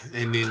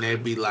 And then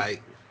they'd be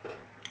like,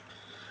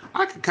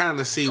 I can kind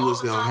of see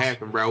what's going to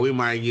happen, bro. We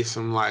might get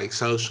some, like,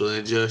 social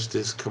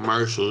injustice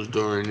commercials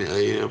during the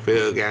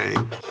NFL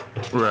game.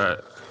 Right.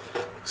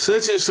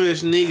 Such and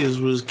such niggas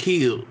was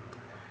killed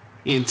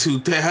in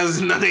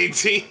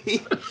 2019.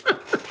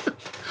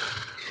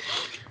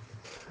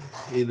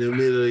 In the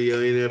middle of your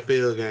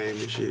NFL game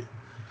and shit.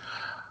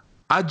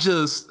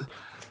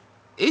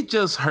 It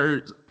just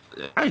hurts.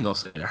 I ain't going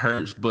to say it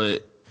hurts,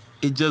 but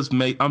it just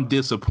I'm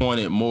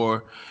disappointed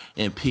more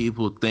in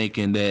people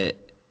thinking that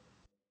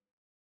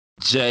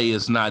Jay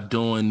is not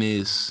doing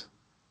this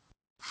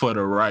for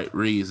the right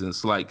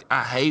reasons. Like,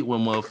 I hate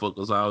when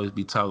motherfuckers always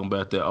be talking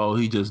about that, oh,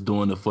 he just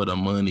doing it for the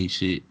money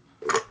shit.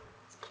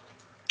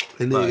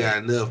 And they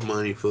got enough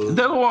money, fool.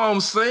 That's what I'm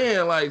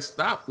saying. Like,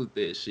 stop with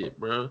that shit,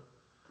 bro.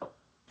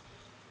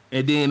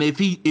 And then if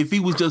he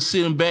was just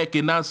sitting back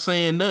and not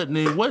saying nothing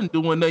and wasn't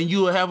doing nothing,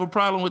 you would have a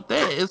problem with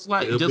that. It's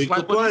like just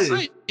like what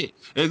you said.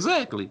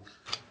 Exactly.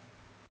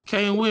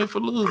 Can't win for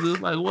losers.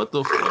 Like, what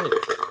the fuck,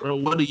 bro?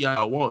 What do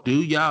y'all want?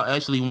 Do y'all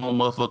actually want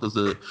motherfuckers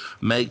to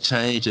make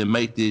change and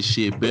make this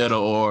shit better,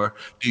 or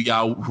do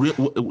y'all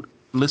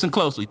listen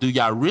closely? Do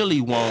y'all really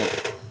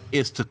want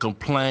is to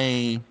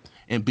complain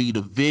and be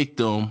the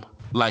victim?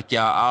 Like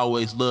y'all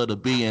always love to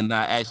be and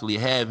not actually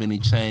have any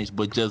change,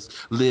 but just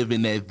live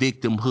in that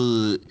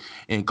victimhood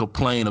and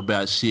complain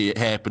about shit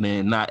happening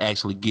and not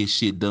actually get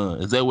shit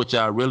done. Is that what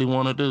y'all really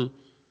want to do?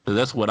 Because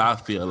that's what I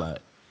feel like.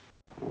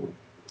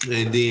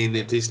 And then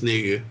if this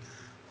nigga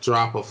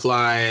drop a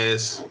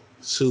fly-ass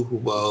Super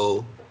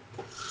Bowl,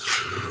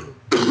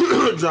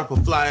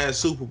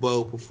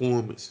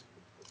 performance,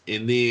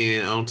 and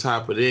then on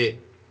top of that,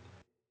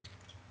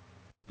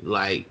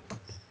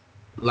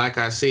 like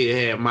I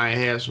said, might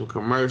have some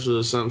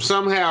commercials or something.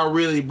 Somehow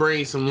really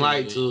bring some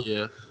light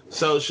to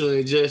social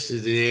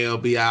injustice, and they'll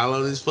be all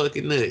on his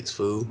fucking nuts,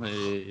 fool.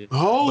 Yeah.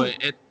 Oh,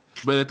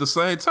 but at the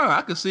same time,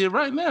 I can see it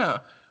right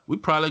now. We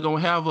probably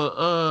gonna have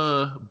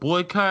a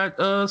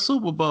boycott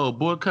Super Bowl,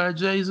 boycott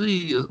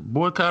Jay-Z,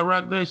 boycott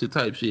Rock Nation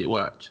type shit.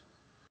 Watch.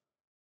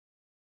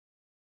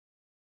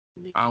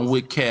 I'm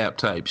with Cap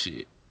type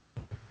shit.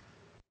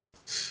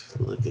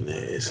 Looking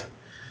ass.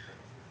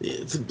 Yeah,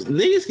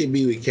 niggas can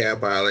be with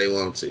Cap all they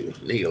want to.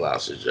 Nigga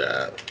lost his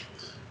job.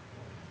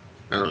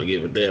 I don't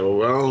give a damn.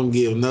 I don't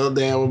give no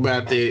damn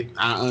about that.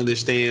 I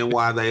understand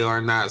why they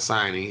are not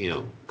signing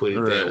him. Put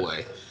it that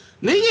way.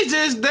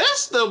 Niggas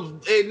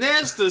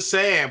that's the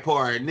sad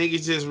part.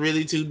 Niggas just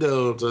really too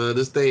dumb to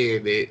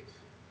understand that.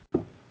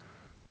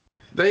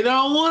 They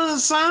don't want to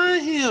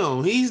sign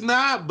him. He's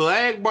not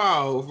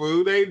blackballed,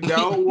 fool. They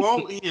don't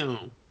want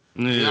him.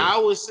 Yeah. And I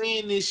was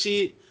saying this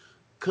shit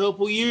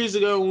couple years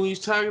ago when we was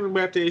talking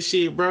about that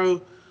shit,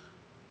 bro.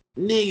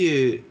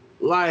 Nigga,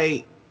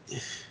 like,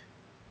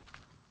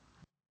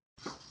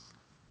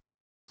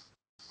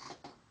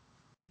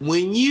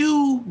 when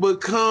you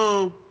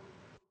become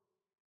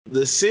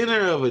the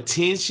center of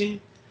attention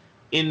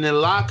in the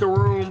locker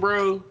room,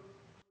 bro,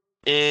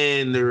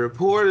 and the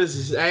reporters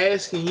is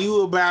asking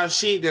you about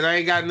shit that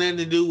ain't got nothing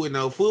to do with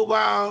no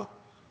football,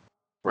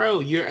 bro,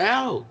 you're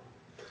out.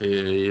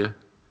 Yeah.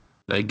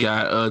 They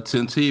got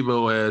Tim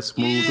Tebow ass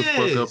smooth the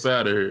fuck up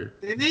out of here.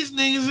 And this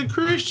nigga's a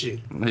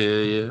Christian.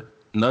 Yeah.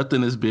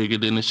 Nothing is bigger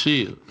than the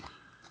shield.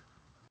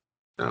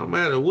 No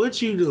matter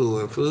what you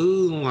doing,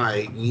 fool.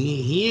 Like,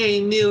 he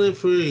ain't kneeling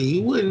for,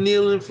 he wasn't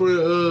kneeling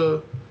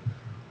for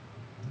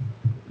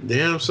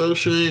damn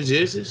social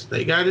injustice.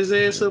 They got his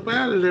ass up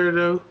out of there,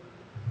 though.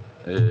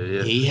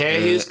 Yeah. He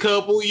had his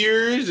couple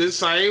years the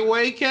same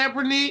way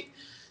Kaepernick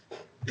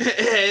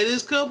had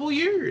his couple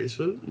years,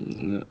 fool.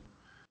 Yeah.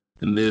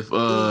 And if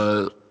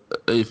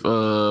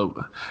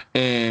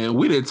and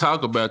we didn't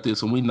talk about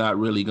this, and we not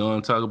really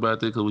gonna talk about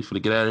this because we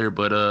finna get out of here.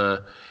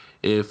 But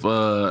if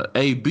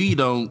AB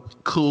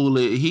don't cool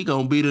it, he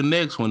gonna be the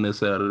next one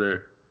that's out of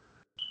there.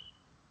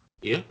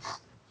 Yeah.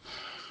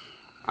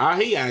 All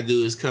he gotta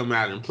do is come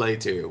out and play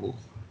terrible.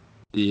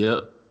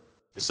 Yep.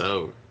 It's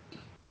over.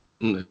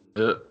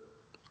 Yep.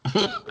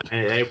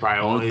 They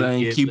probably only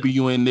thing keeping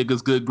you in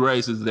niggas' good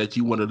graces is that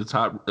you one of the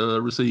top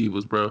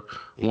receivers, bro.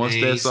 Once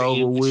that's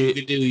over with,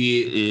 you can do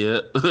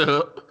yet.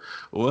 Yeah.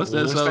 Once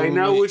that's over, they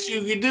know what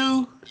you can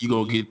do, you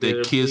gonna get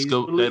that kiss,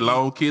 that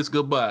long kiss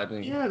goodbye.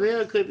 Then. Yeah,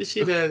 they'll cut the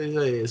shit out of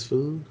his ass,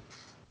 fool.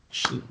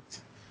 Shit.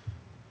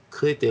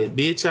 Cut that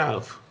bitch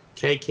off.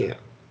 K-Cap.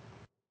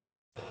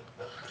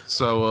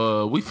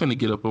 So we finna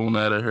get up on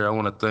out of here. I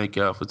want to thank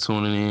y'all for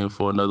tuning in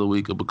for another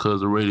week of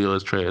Because the Radio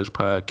is Trash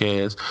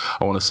podcast.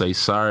 I want to say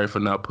sorry for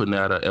not putting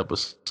out an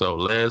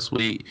episode last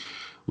week.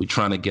 We're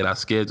trying to get our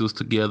schedules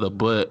together,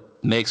 but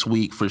next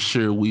week for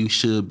sure we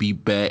should be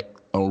back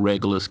on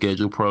regular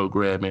scheduled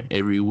programming.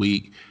 Every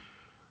week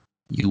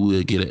you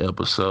will get an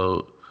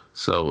episode.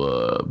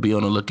 So be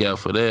on the lookout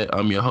for that.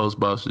 I'm your host,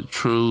 Boss the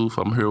Truth.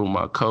 I'm here with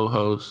my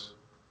co-host.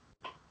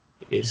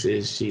 It's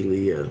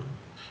Leo.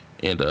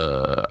 And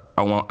I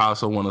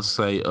also want to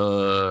say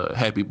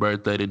happy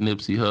birthday to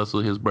Nipsey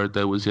Hussle. His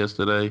birthday was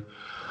yesterday.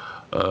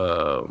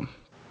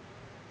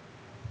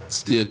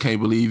 Still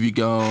can't believe you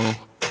gone.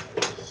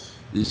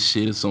 This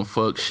shit is some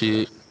fuck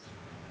shit.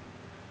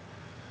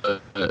 We're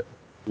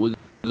going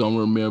to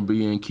remember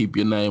you and keep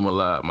your name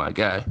alive, my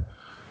guy.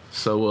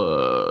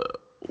 So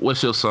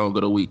what's your song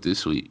of the week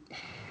this week?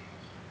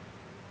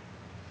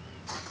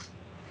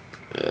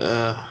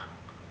 I'm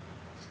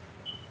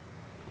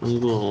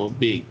going with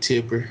Big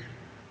Tipper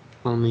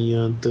on the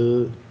Young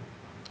Thug.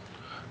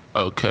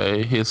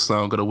 Okay, his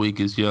song of the week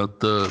is Young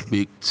Thug,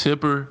 Big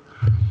Tipper.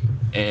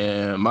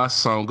 And my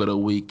song of the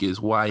week is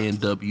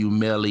YNW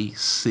Melly,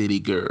 City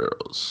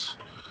Girls.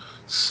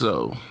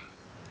 So,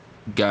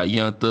 Got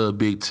Young Thug,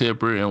 Big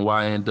Tipper, and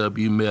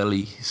YNW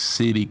Melly,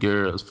 City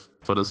Girls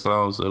for the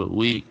songs of the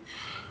week.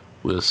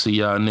 We'll see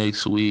y'all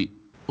next week.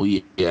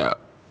 We out.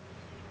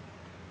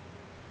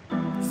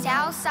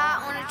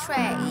 Southside on the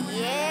track,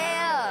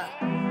 yeah.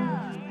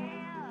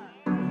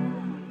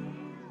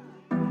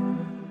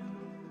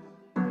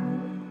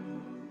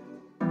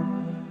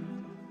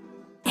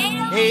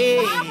 Hey,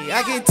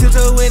 I can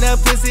tiptoe in a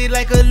pussy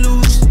like a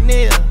loose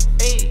nail.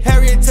 Hey,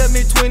 Harriet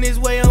Tubman 20s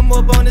way I'm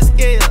up on the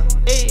scale.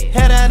 Hey,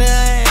 head out of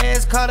her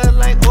ass, caught her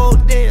like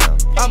Odell.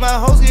 All my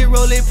hoes get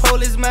rolling,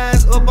 police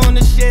mines up on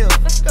the shelf.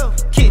 Let's go.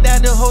 Kicked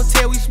out the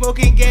hotel, we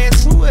smoking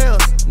gas. Who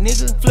else?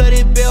 Nigga,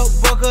 flooded belt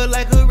buckle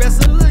like a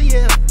wrestler,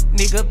 yeah.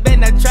 Nigga,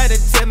 better not try to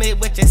tell me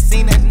what you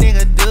seen a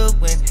nigga do.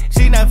 When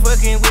she not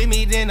fucking with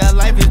me, then her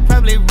life is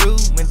probably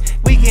ruined.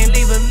 We can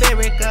leave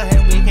America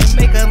and we can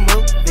make a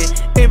movie.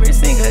 Every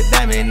single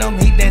diamond on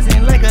me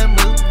dancing like a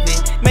movie.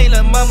 Made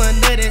her mama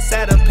nut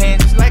inside her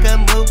pants like a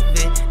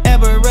movie.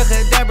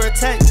 Abracadabra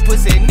tight,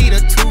 pussy need a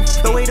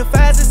tooth. Throw away the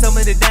fives and some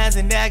of the dimes,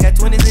 and now I got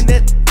 20s in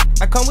it.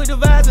 I come with the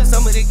vibes with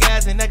some of the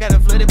guys, and I got a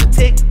flooded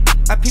protect.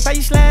 I peep how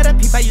you slide, I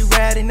peep how you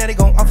ride, and now they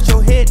gon' off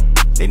your head.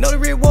 They know the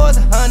rewards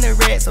 100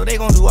 rats, so they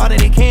gon' do all that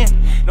they can.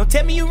 Don't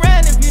tell me you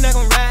ride if you not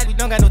gon' ride, we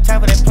don't got no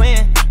time for that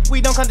plan. We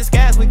don't come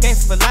disguised, we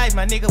gangsters for life,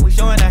 my nigga, we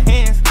showing our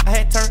hands. I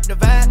had turned the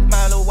vibe,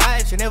 my little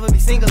wife should never be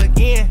single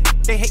again.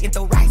 They hating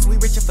throw rights, we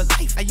richer for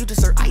life. I used to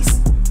serve